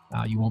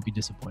 You won't be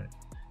disappointed.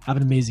 Have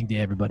an amazing day,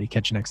 everybody.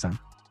 Catch you next time.